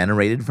money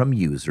generated from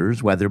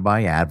users, whether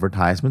by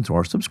advertisements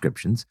or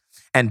subscriptions,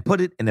 and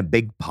put it in a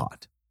big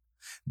pot.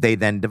 They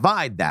then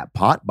divide that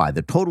pot by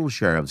the total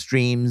share of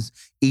streams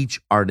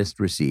each artist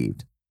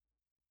received.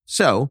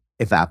 So,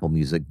 if Apple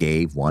Music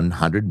gave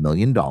 $100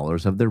 million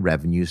of their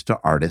revenues to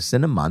artists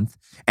in a month,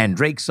 and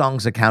Drake's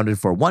songs accounted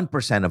for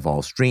 1% of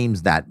all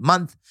streams that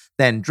month,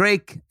 then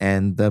Drake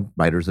and the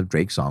writers of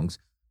Drake's songs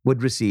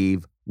would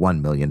receive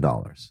 $1 million.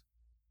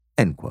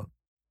 End quote.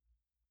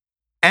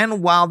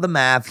 And while the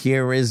math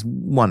here is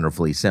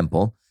wonderfully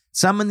simple,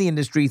 some in the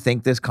industry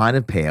think this kind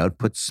of payout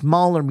puts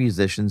smaller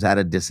musicians at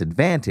a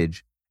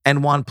disadvantage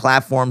and want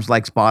platforms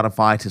like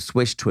Spotify to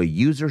switch to a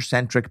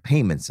user-centric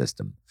payment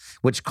system,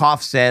 which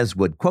Koff says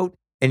would, quote,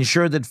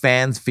 ensure that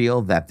fans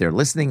feel that their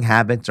listening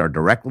habits are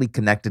directly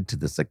connected to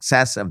the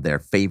success of their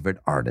favorite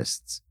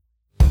artists.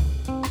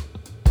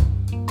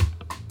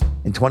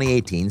 In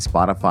 2018,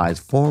 Spotify's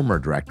former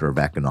director of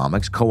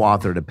economics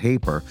co-authored a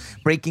paper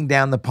breaking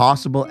down the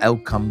possible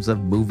outcomes of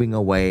moving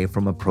away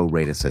from a pro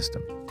rata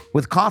system,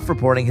 with Koff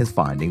reporting his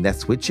finding that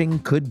switching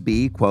could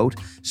be, quote,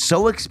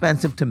 so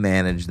expensive to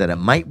manage that it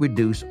might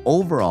reduce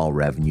overall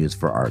revenues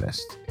for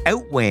artists,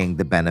 outweighing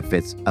the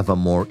benefits of a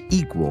more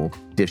equal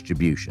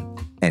distribution,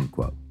 end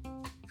quote.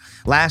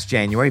 Last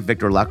January,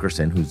 Victor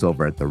Luckerson, who's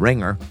over at The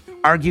Ringer,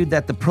 argued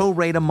that the pro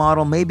rata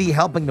model may be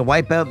helping to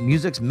wipe out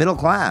music's middle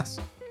class.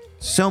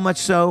 So much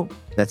so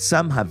that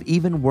some have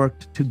even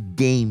worked to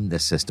game the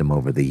system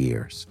over the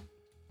years.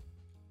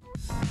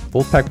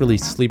 Wolfpack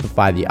released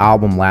Sleepify, the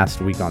album, last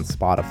week on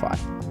Spotify.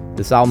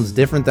 This album's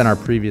different than our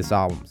previous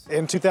albums.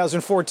 In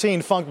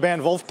 2014, funk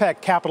band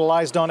Wolfpack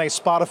capitalized on a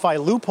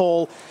Spotify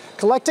loophole,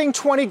 collecting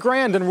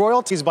 $20,000 in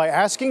royalties by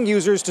asking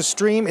users to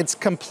stream its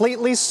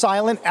completely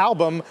silent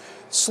album,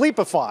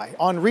 Sleepify,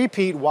 on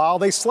repeat while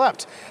they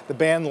slept. The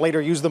band later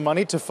used the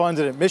money to fund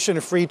an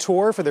admission-free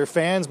tour for their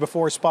fans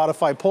before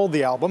Spotify pulled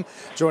the album.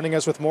 Joining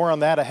us with more on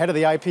that ahead of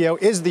the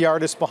IPO is the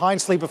artist behind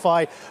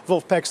Sleepify,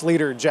 Wolfpack's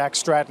leader, Jack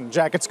Stratton.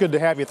 Jack, it's good to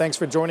have you. Thanks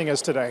for joining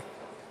us today.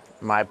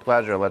 My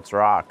pleasure. Let's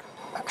rock.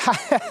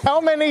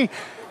 How many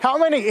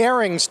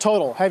airings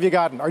total have you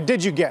gotten, or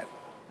did you get?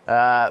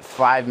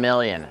 5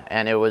 million,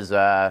 and it was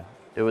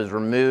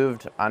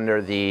removed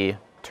under the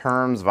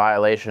terms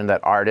violation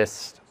that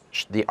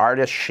the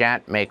artist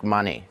shan't make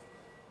money.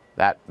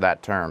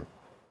 That term.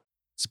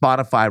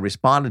 Spotify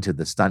responded to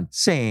the stunt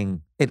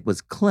saying it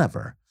was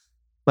clever,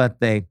 but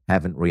they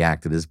haven't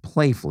reacted as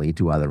playfully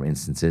to other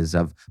instances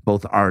of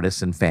both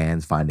artists and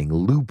fans finding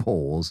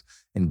loopholes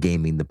and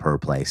gaming the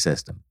per-play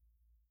system.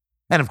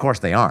 And of course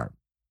they aren't.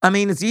 I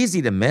mean, it's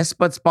easy to miss,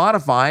 but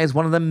Spotify is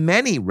one of the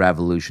many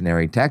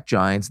revolutionary tech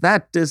giants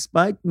that,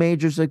 despite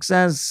major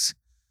success,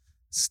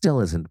 still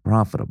isn't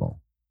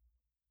profitable.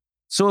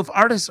 So if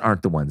artists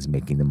aren't the ones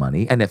making the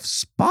money, and if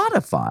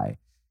Spotify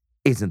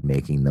isn't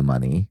making the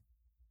money,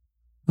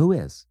 who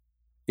is?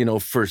 You know,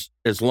 for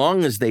as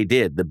long as they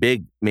did, the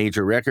big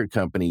major record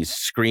companies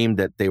screamed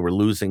that they were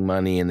losing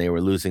money and they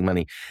were losing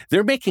money.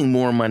 They're making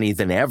more money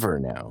than ever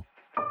now.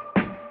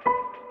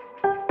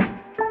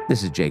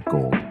 This is Jake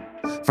Gold.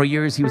 For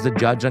years, he was a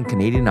judge on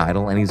Canadian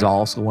Idol, and he's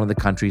also one of the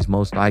country's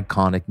most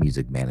iconic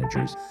music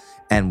managers.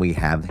 And we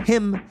have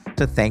him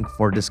to thank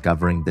for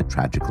discovering the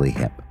tragically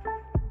hip.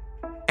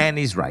 And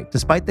he's right.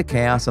 Despite the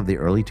chaos of the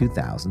early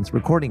 2000s,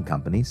 recording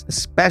companies,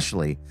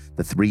 especially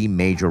the three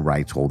major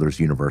rights holders,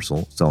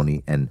 Universal,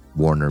 Sony, and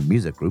Warner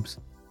Music Groups,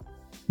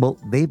 well,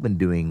 they've been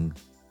doing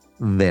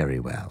very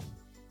well.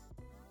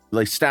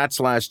 Like stats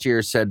last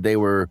year said they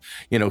were,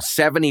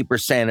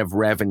 70% of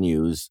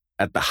revenues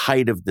at the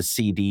height of the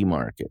CD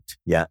market.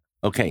 Yeah.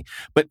 Okay.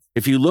 But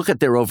if you look at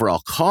their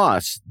overall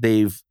costs,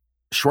 they've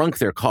shrunk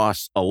their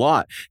costs a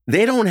lot.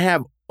 They don't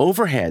have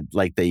overhead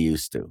like they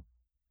used to.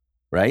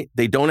 Right?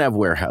 They don't have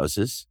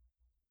warehouses.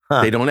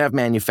 They don't have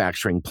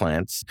manufacturing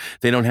plants.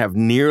 They don't have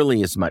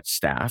nearly as much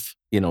staff.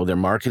 Their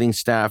marketing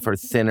staff are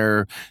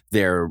thinner.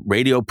 Their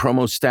radio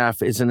promo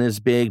staff isn't as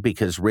big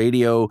because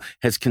radio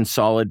has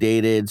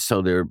consolidated.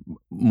 So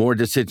more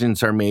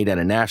decisions are made at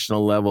a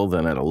national level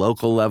than at a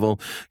local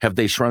level. Have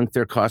they shrunk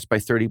their costs by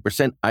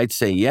 30%? I'd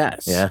say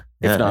yes,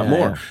 if not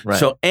more. Yeah, right.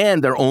 So,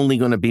 and they're only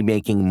going to be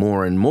making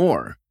more and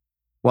more.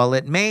 While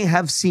it may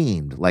have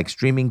seemed like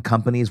streaming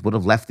companies would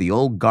have left the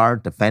old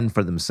guard to fend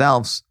for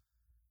themselves,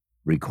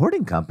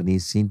 recording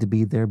companies seem to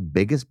be their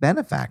biggest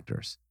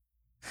benefactors.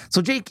 So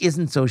Jake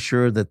isn't so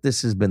sure that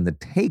this has been the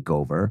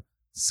takeover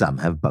some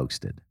have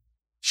boasted.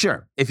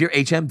 Sure, if you're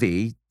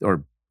HMV,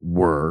 or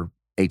were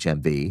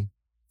HMV,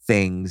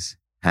 things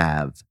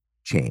have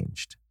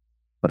changed.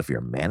 But if you're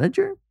a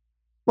manager,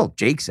 Well,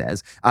 Jake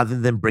says, other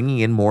than bringing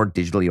in more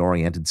digitally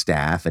oriented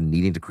staff and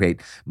needing to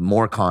create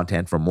more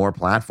content for more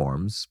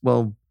platforms,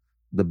 well,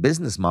 the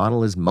business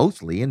model is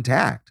mostly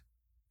intact.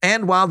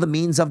 And while the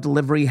means of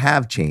delivery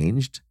have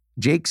changed,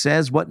 Jake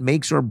says what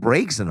makes or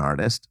breaks an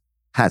artist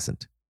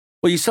hasn't.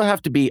 Well, you still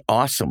have to be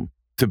awesome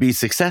to be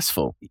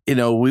successful.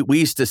 We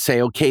used to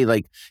say,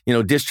 okay,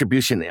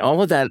 distribution,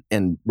 all of that,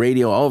 and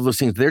radio, all of those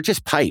things, they're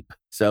just pipe.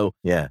 So,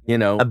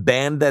 a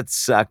band that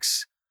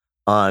sucks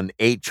on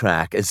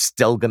 8-track is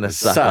still going to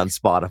suck on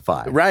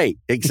Spotify. Right,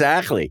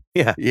 exactly.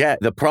 Yeah.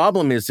 The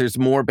problem is there's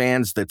more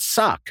bands that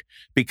suck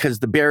because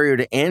the barrier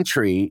to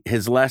entry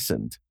has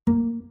lessened.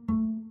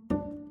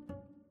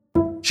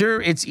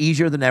 Sure, it's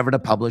easier than ever to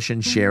publish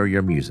and share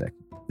your music.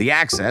 The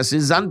access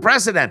is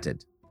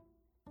unprecedented.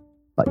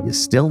 But you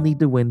still need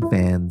to win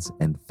fans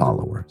and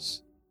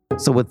followers.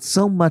 So with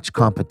so much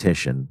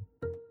competition,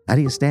 how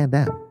do you stand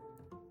out?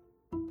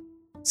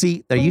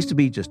 See, there used to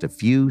be just a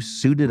few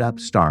suited-up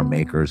star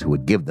makers who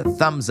would give the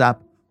thumbs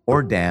up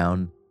or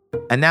down,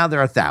 and now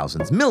there are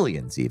thousands,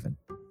 millions even.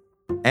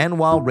 And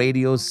while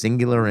radio's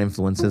singular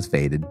influence has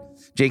faded,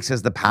 Jake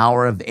says the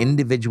power of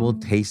individual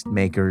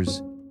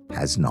tastemakers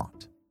has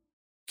not.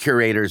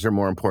 Curators are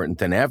more important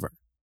than ever.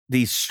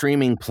 These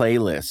streaming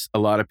playlists, a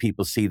lot of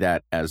people see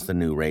that as the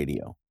new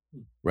radio,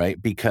 right?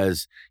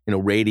 Because,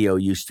 radio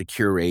used to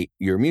curate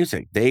your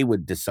music. They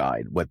would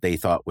decide what they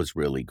thought was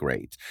really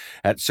great.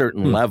 At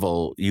certain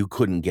level, you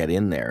couldn't get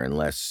in there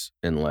unless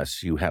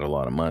you had a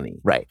lot of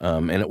money. Right.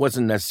 And it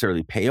wasn't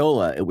necessarily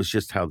payola. It was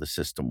just how the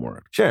system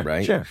worked. Sure,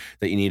 right? Sure.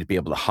 That you need to be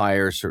able to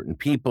hire certain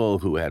people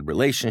who had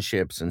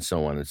relationships and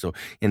so on. And so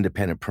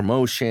independent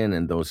promotion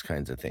and those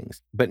kinds of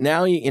things. But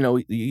now,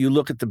 you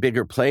look at the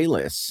bigger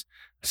playlists.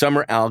 Some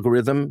are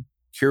algorithm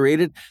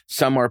curated.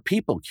 Some are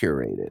people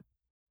curated.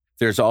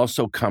 There's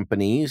also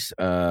companies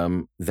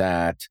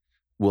that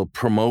will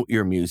promote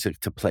your music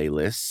to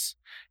playlists.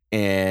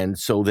 And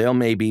so they'll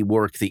maybe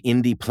work the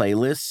indie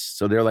playlists.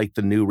 So they're like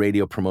the new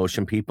radio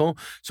promotion people.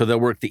 So they'll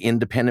work the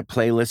independent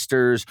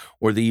playlisters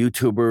or the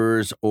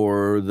YouTubers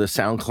or the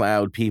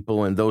SoundCloud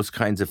people and those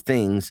kinds of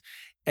things.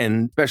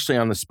 And especially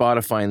on the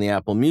Spotify and the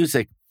Apple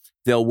Music,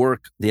 they'll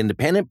work the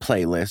independent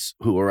playlists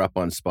who are up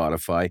on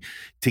Spotify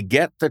to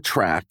get the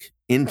track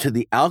into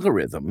the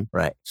algorithm.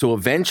 Right. So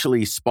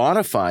eventually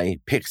Spotify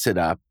picks it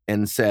up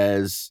and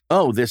says,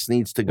 oh, this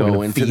needs to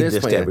go into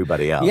this to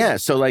everybody else. Yeah.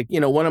 So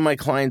one of my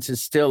clients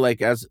is still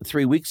as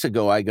 3 weeks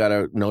ago, I got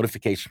a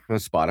notification from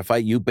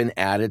Spotify, you've been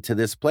added to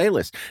this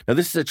playlist. Now,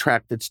 this is a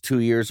track that's 2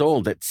 years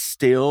old that's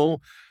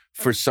still,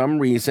 for some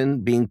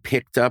reason, being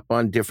picked up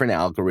on different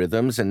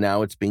algorithms, and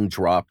now it's being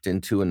dropped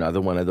into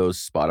another one of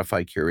those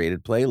Spotify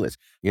curated playlists.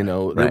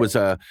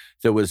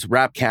 There was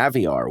Rap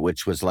Caviar,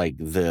 which was like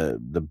the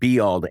be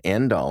all to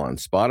end all on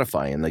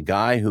Spotify, and the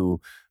guy who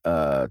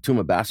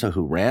Tuma Basa,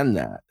 who ran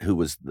that, who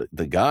was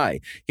the guy,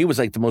 he was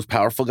like the most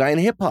powerful guy in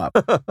hip hop,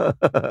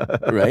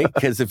 right?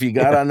 Because if you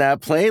got on that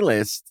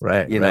playlist,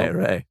 right.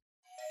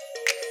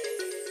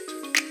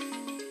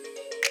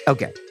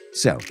 Okay,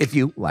 so if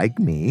you, like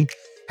me,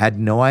 had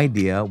no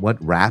idea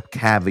what Rap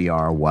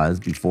Caviar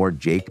was before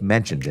Jake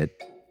mentioned it,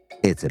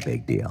 it's a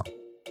big deal.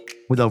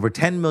 With over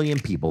 10 million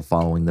people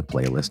following the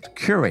playlist,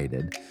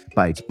 curated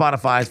by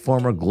Spotify's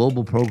former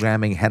global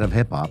programming head of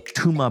hip-hop,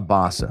 Tuma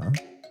Basa,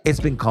 it's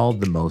been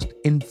called the most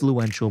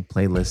influential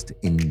playlist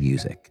in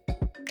music.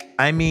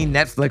 I mean,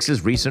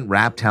 Netflix's recent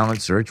rap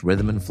talent search,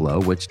 Rhythm and Flow,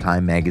 which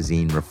Time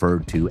magazine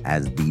referred to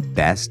as the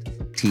best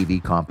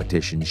TV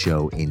competition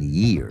show in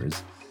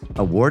years,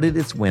 awarded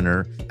its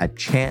winner a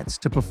chance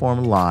to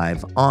perform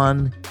live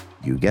on,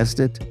 you guessed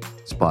it,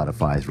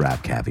 Spotify's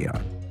Rap Caviar.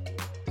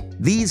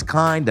 These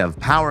kind of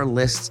power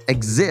lists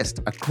exist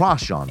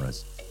across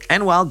genres.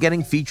 And while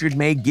getting featured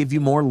may give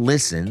you more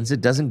listens, it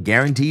doesn't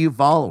guarantee you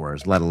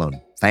followers, let alone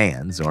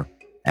fans, or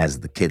as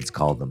the kids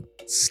call them,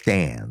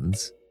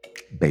 stans.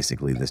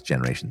 Basically this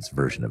generation's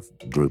version of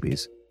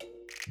groupies.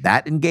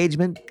 That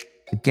engagement,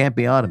 it can't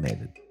be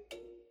automated.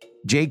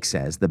 Jake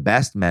says the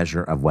best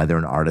measure of whether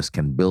an artist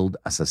can build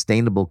a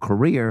sustainable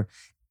career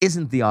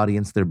isn't the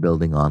audience they're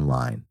building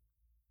online,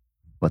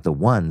 but the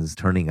ones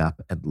turning up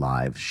at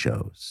live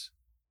shows.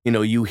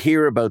 You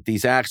hear about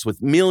these acts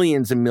with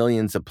millions and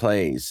millions of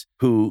plays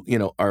who,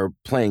 are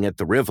playing at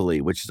the Rivoli,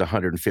 which is a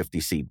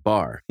 150-seat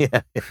bar.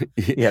 Yeah,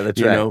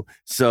 that's right.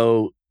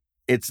 So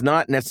it's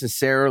not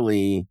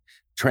necessarily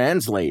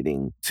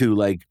translating to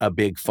like a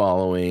big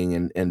following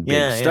and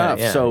big stuff.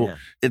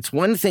 It's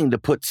one thing to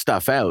put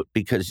stuff out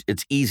because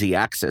it's easy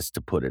access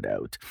to put it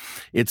out.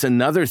 It's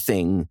another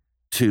thing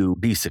to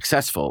be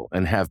successful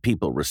and have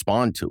people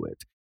respond to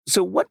it.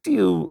 So what do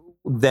you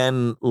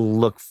then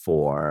look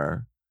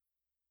for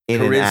in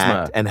an Charisma.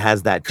 act, and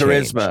has that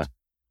changed?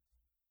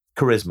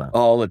 Charisma.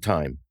 All the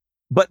time.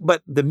 But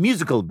the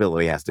musical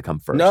ability has to come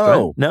first,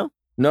 No.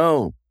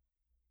 right?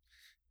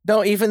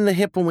 No, even the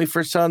Hip, when we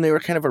first saw them, they were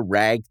kind of a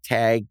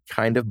ragtag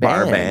kind of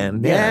Bar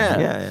band.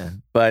 Yeah.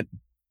 But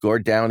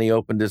Gord Downey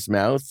opened his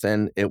mouth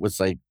and it was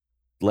like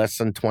less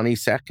than 20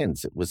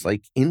 seconds. It was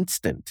like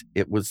instant.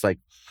 It was like,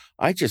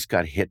 I just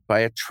got hit by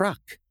a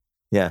truck.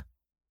 Yeah.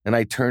 And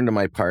I turned to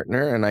my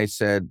partner and I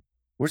said,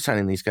 we're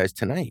signing these guys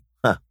tonight.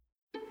 Huh.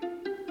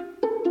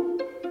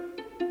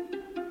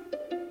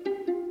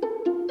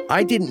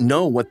 I didn't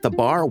know what the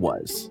bar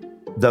was.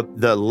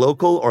 The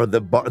local or the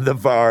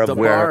bar of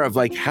where? Bar of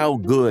like how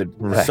good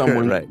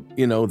someone,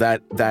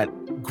 that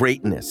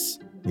greatness.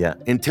 Yeah.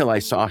 Until I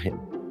saw him.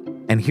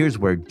 And here's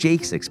where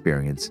Jake's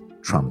experience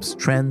trumps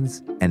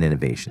trends and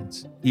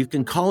innovations. You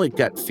can call it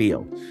gut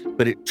feel,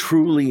 but it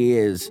truly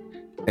is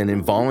an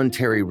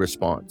involuntary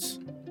response.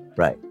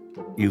 Right.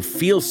 You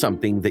feel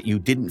something that you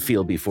didn't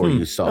feel before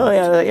you saw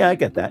it. Yeah, I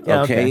get that.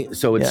 Yeah, okay.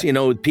 So it's,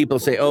 people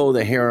say, oh,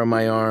 the hair on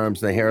my arms,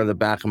 the hair on the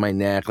back of my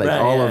neck, like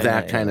all of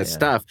that kind of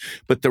stuff.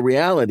 But the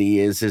reality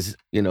is,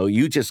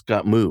 you just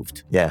got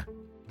moved. Yeah.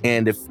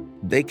 And if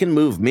they can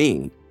move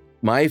me,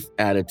 my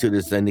attitude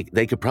is then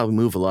they could probably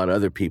move a lot of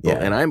other people. Yeah.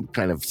 And I'm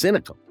kind of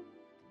cynical.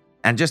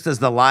 And just as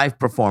the live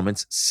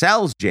performance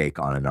sells Jake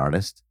on an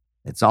artist,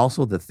 it's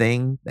also the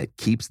thing that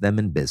keeps them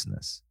in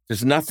business.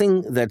 There's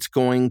nothing that's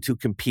going to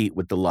compete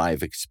with the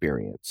live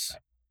experience,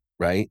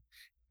 right?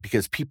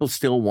 Because people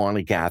still want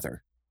to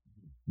gather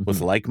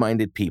with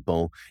like-minded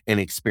people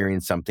and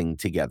experience something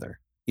together.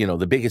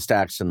 The biggest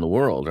acts in the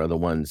world are the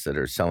ones that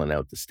are selling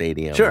out the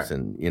stadiums. Sure.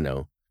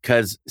 And,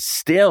 because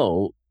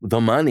still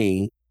the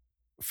money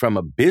from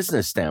a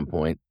business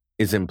standpoint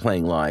is in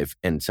playing live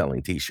and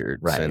selling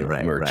T-shirts and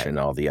merch and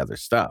all the other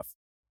stuff.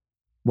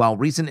 While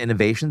recent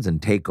innovations and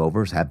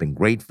takeovers have been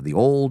great for the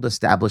old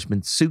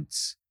establishment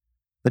suits,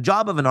 the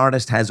job of an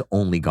artist has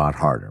only got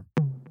harder.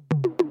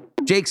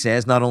 Jake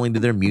says not only do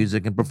their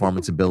music and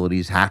performance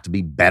abilities have to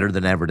be better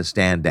than ever to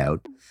stand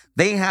out,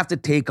 they have to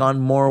take on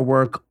more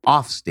work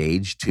off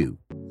stage too.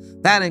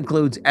 That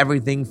includes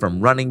everything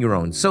from running your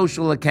own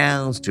social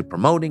accounts to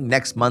promoting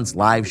next month's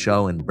live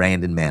show in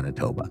Brandon,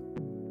 Manitoba.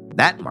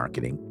 That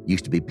marketing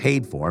used to be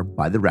paid for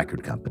by the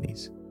record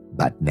companies.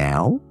 But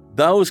now?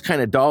 Those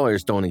kind of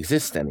dollars don't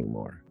exist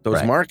anymore.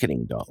 Those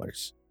marketing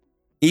dollars.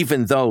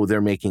 Even though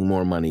they're making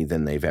more money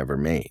than they've ever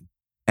made.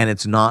 And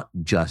it's not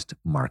just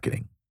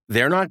marketing.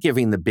 They're not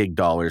giving the big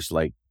dollars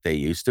like they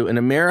used to. In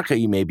America,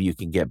 maybe you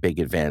can get big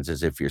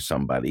advances if you're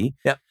somebody.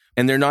 Yep.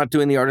 And they're not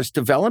doing the artist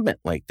development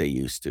like they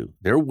used to.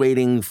 They're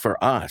waiting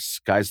for us,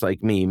 guys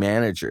like me,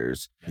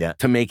 managers,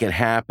 to make it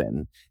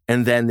happen.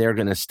 And then they're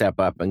going to step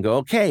up and go,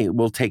 okay,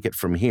 we'll take it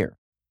from here.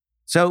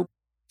 So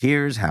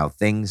here's how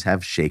things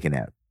have shaken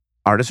out.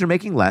 Artists are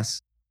making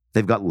less.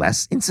 They've got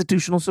less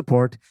institutional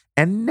support.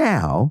 And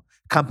now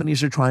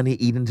companies are trying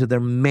to eat into their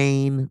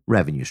main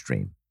revenue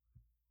stream,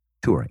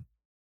 touring.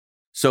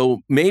 So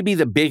maybe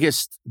the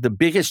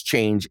biggest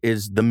change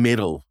is the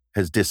middle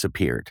has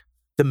disappeared.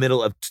 The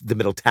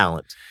middle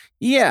talent.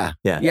 Yeah.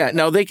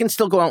 Now they can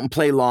still go out and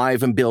play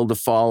live and build a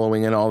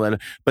following and all that,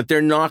 but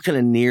they're not going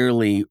to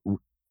nearly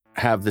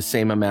have the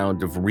same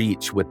amount of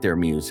reach with their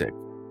music.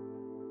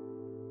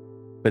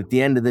 But at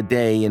the end of the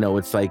day,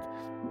 it's like,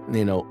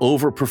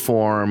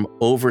 overperform,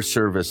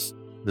 overservice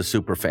the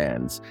super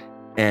fans,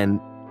 and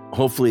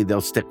hopefully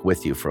they'll stick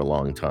with you for a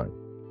long time.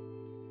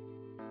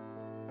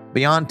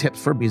 Beyond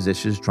tips for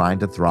musicians trying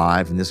to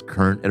thrive in this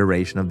current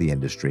iteration of the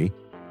industry,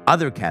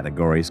 other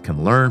categories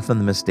can learn from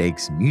the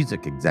mistakes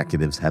music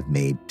executives have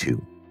made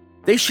too.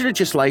 They should have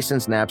just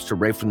licensed Napster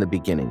right from the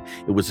beginning.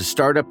 It was a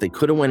startup. They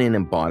could have went in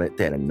and bought it.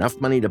 They had enough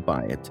money to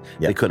buy it.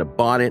 Yep. They could have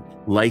bought it,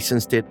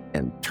 licensed it,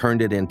 and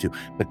turned it into.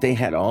 But they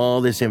had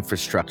all this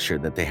infrastructure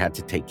that they had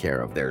to take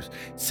care of. Their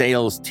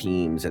sales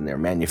teams and their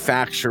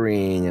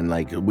manufacturing and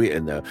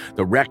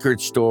the record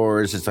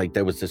stores. It's like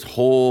there was this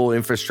whole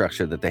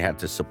infrastructure that they had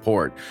to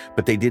support,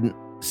 but they didn't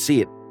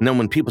see it. And then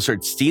when people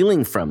started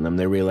stealing from them,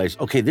 they realized,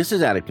 okay, this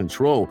is out of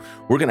control.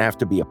 We're going to have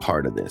to be a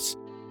part of this.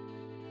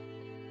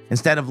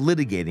 Instead of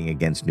litigating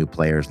against new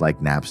players like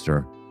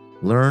Napster,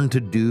 learn to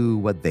do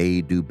what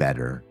they do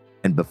better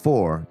and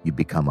before you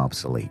become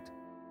obsolete.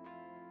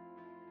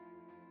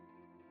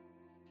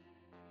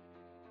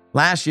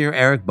 Last year,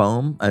 Eric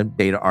Boehm, a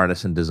data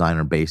artist and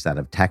designer based out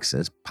of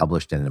Texas,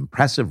 published an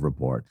impressive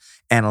report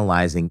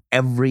analyzing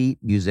every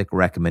music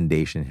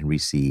recommendation he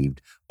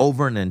received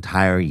over an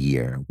entire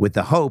year with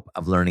the hope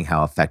of learning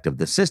how effective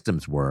the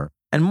systems were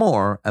and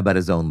more about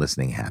his own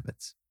listening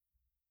habits.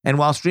 And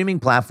while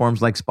streaming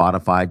platforms like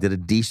Spotify did a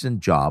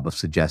decent job of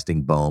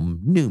suggesting Boehm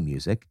new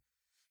music,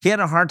 he had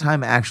a hard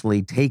time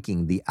actually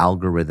taking the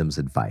algorithm's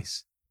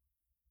advice.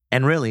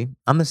 And really,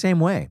 I'm the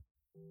same way.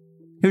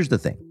 Here's the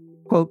thing,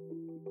 quote,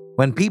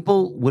 when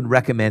people would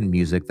recommend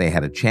music, they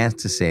had a chance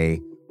to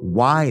say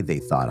why they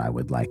thought I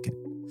would like it.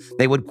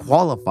 They would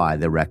qualify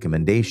their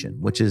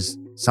recommendation, which is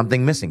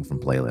something missing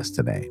from playlists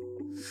today.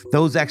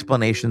 Those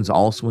explanations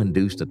also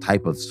induced a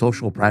type of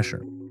social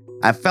pressure.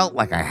 I felt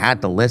like I had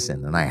to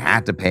listen and I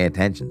had to pay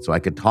attention so I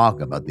could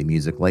talk about the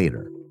music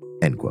later,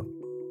 end quote.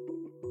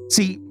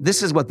 See,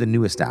 this is what the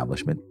new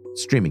establishment,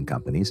 streaming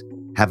companies,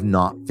 have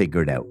not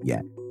figured out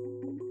yet.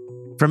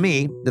 For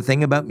me, the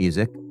thing about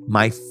music,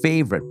 my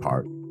favorite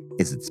part,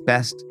 is it's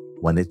best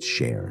when it's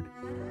shared.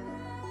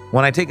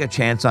 When I take a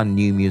chance on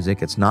new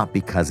music, it's not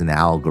because an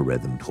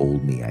algorithm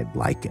told me I'd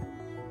like it.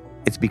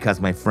 It's because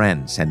my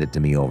friend sent it to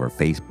me over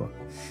Facebook,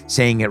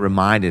 saying it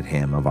reminded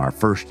him of our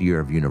first year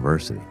of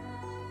university.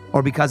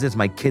 Or because it's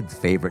my kid's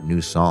favorite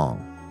new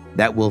song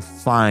that will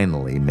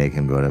finally make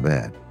him go to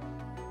bed.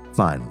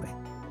 Finally.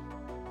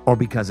 Or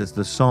because it's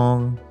the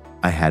song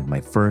I had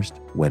my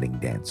first wedding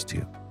dance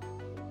to.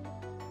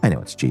 I know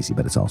it's cheesy,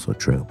 but it's also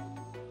true.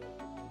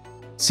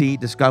 See,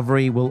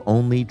 discovery will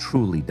only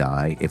truly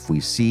die if we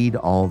cede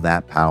all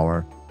that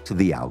power to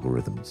the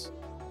algorithms.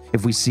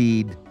 If we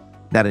cede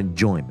that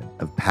enjoyment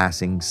of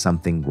passing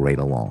something great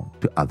along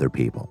to other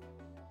people.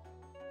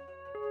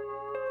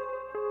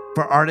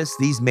 For artists,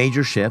 these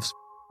major shifts,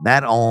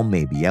 that all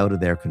may be out of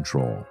their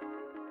control.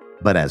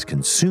 But as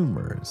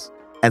consumers,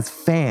 as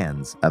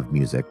fans of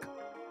music,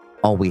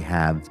 all we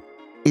have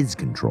is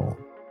control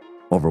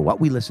over what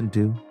we listen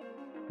to,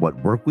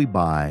 what work we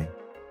buy,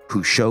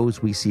 who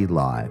shows we see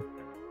live.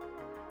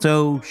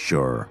 So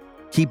sure,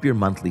 keep your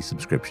monthly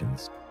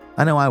subscriptions.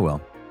 I know I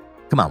will.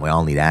 Come on, we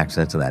all need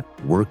access to that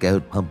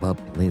workout pump-up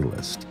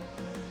playlist.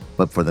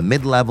 But for the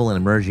mid-level and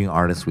emerging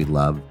artists we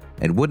love,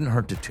 it wouldn't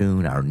hurt to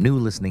tune our new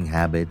listening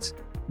habits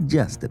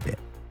just a bit.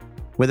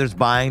 Whether it's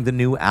buying the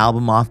new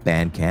album off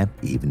Bandcamp,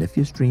 even if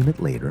you stream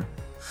it later,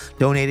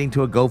 donating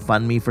to a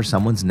GoFundMe for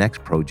someone's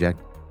next project,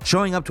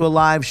 showing up to a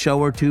live show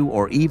or two,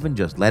 or even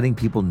just letting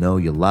people know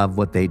you love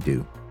what they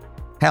do.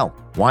 Hell,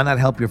 why not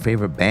help your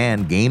favorite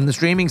band game the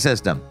streaming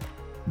system?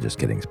 Just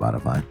kidding,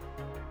 Spotify.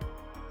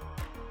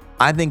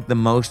 I think the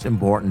most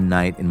important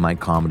night in my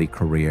comedy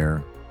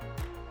career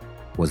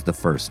was the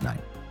first night.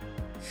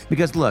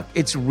 Because look,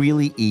 it's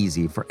really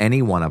easy for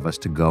any one of us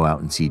to go out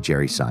and see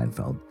Jerry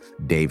Seinfeld,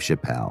 Dave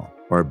Chappelle,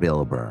 or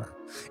Bill Burr.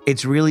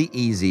 It's really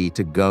easy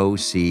to go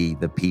see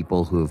the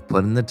people who have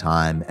put in the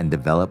time and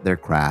developed their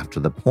craft to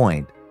the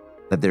point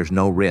that there's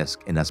no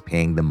risk in us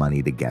paying the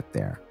money to get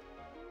there.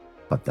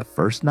 But the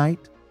first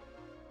night,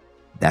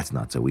 that's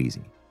not so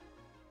easy.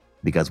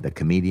 Because the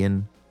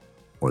comedian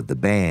or the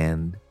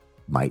band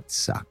might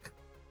suck.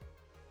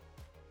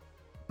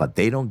 But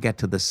they don't get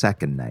to the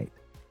second night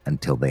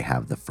until they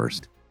have the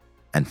first.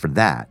 And for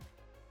that,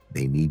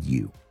 they need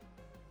you.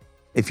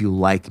 If you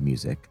like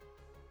music,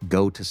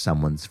 go to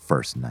someone's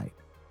first night.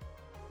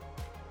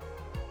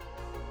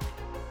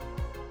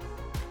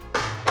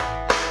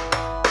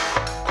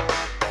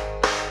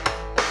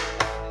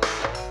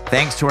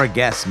 Thanks to our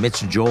guests,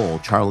 Mitch Joel,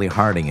 Charlie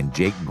Harding, and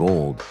Jake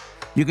Gold.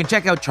 You can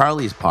check out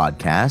Charlie's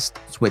podcast,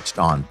 Switched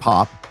on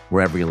Pop,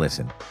 wherever you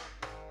listen.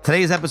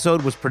 Today's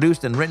episode was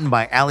produced and written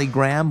by Ali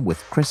Graham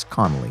with Chris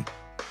Connolly.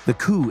 The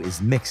Coup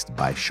is mixed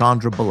by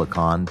Chandra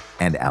Bullockon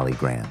and Ali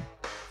Graham.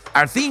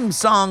 Our theme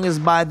song is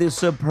by the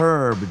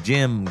superb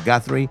Jim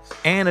Guthrie,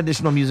 and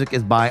additional music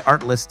is by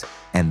Artlist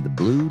and the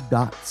Blue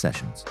Dot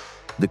Sessions.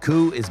 The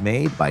Coup is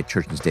made by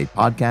Church and State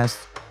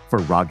Podcasts for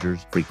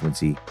Rogers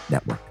Frequency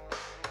Network.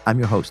 I'm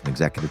your host and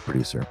executive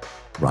producer,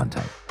 Ron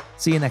Tite.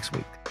 See you next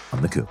week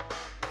on The Coup.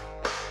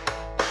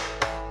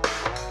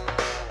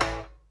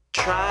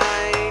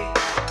 Try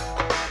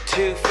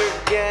to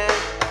forget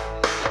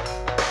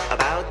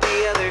about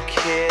the other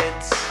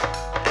kids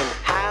and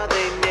how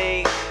they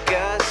make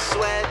us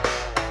sweat.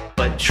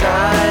 But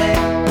try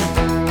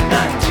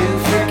not to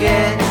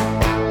forget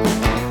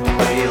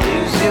where you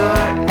lose your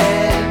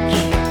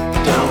edge.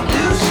 Don't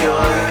lose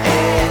your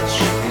edge.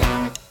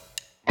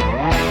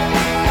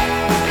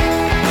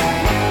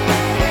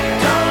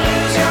 Don't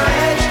lose your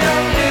edge.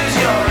 Don't lose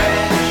your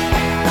edge.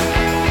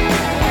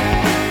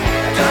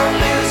 Don't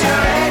lose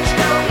your edge.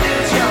 Don't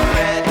lose your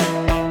edge.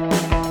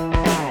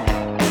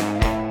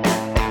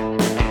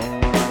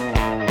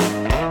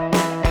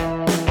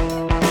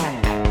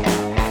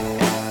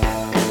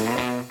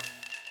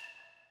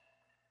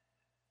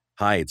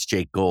 Hi, it's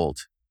Jake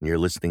Gold, and you're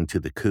listening to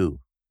The Coup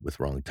with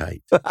Wrong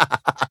Tite. I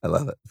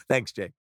love it. Thanks, Jake.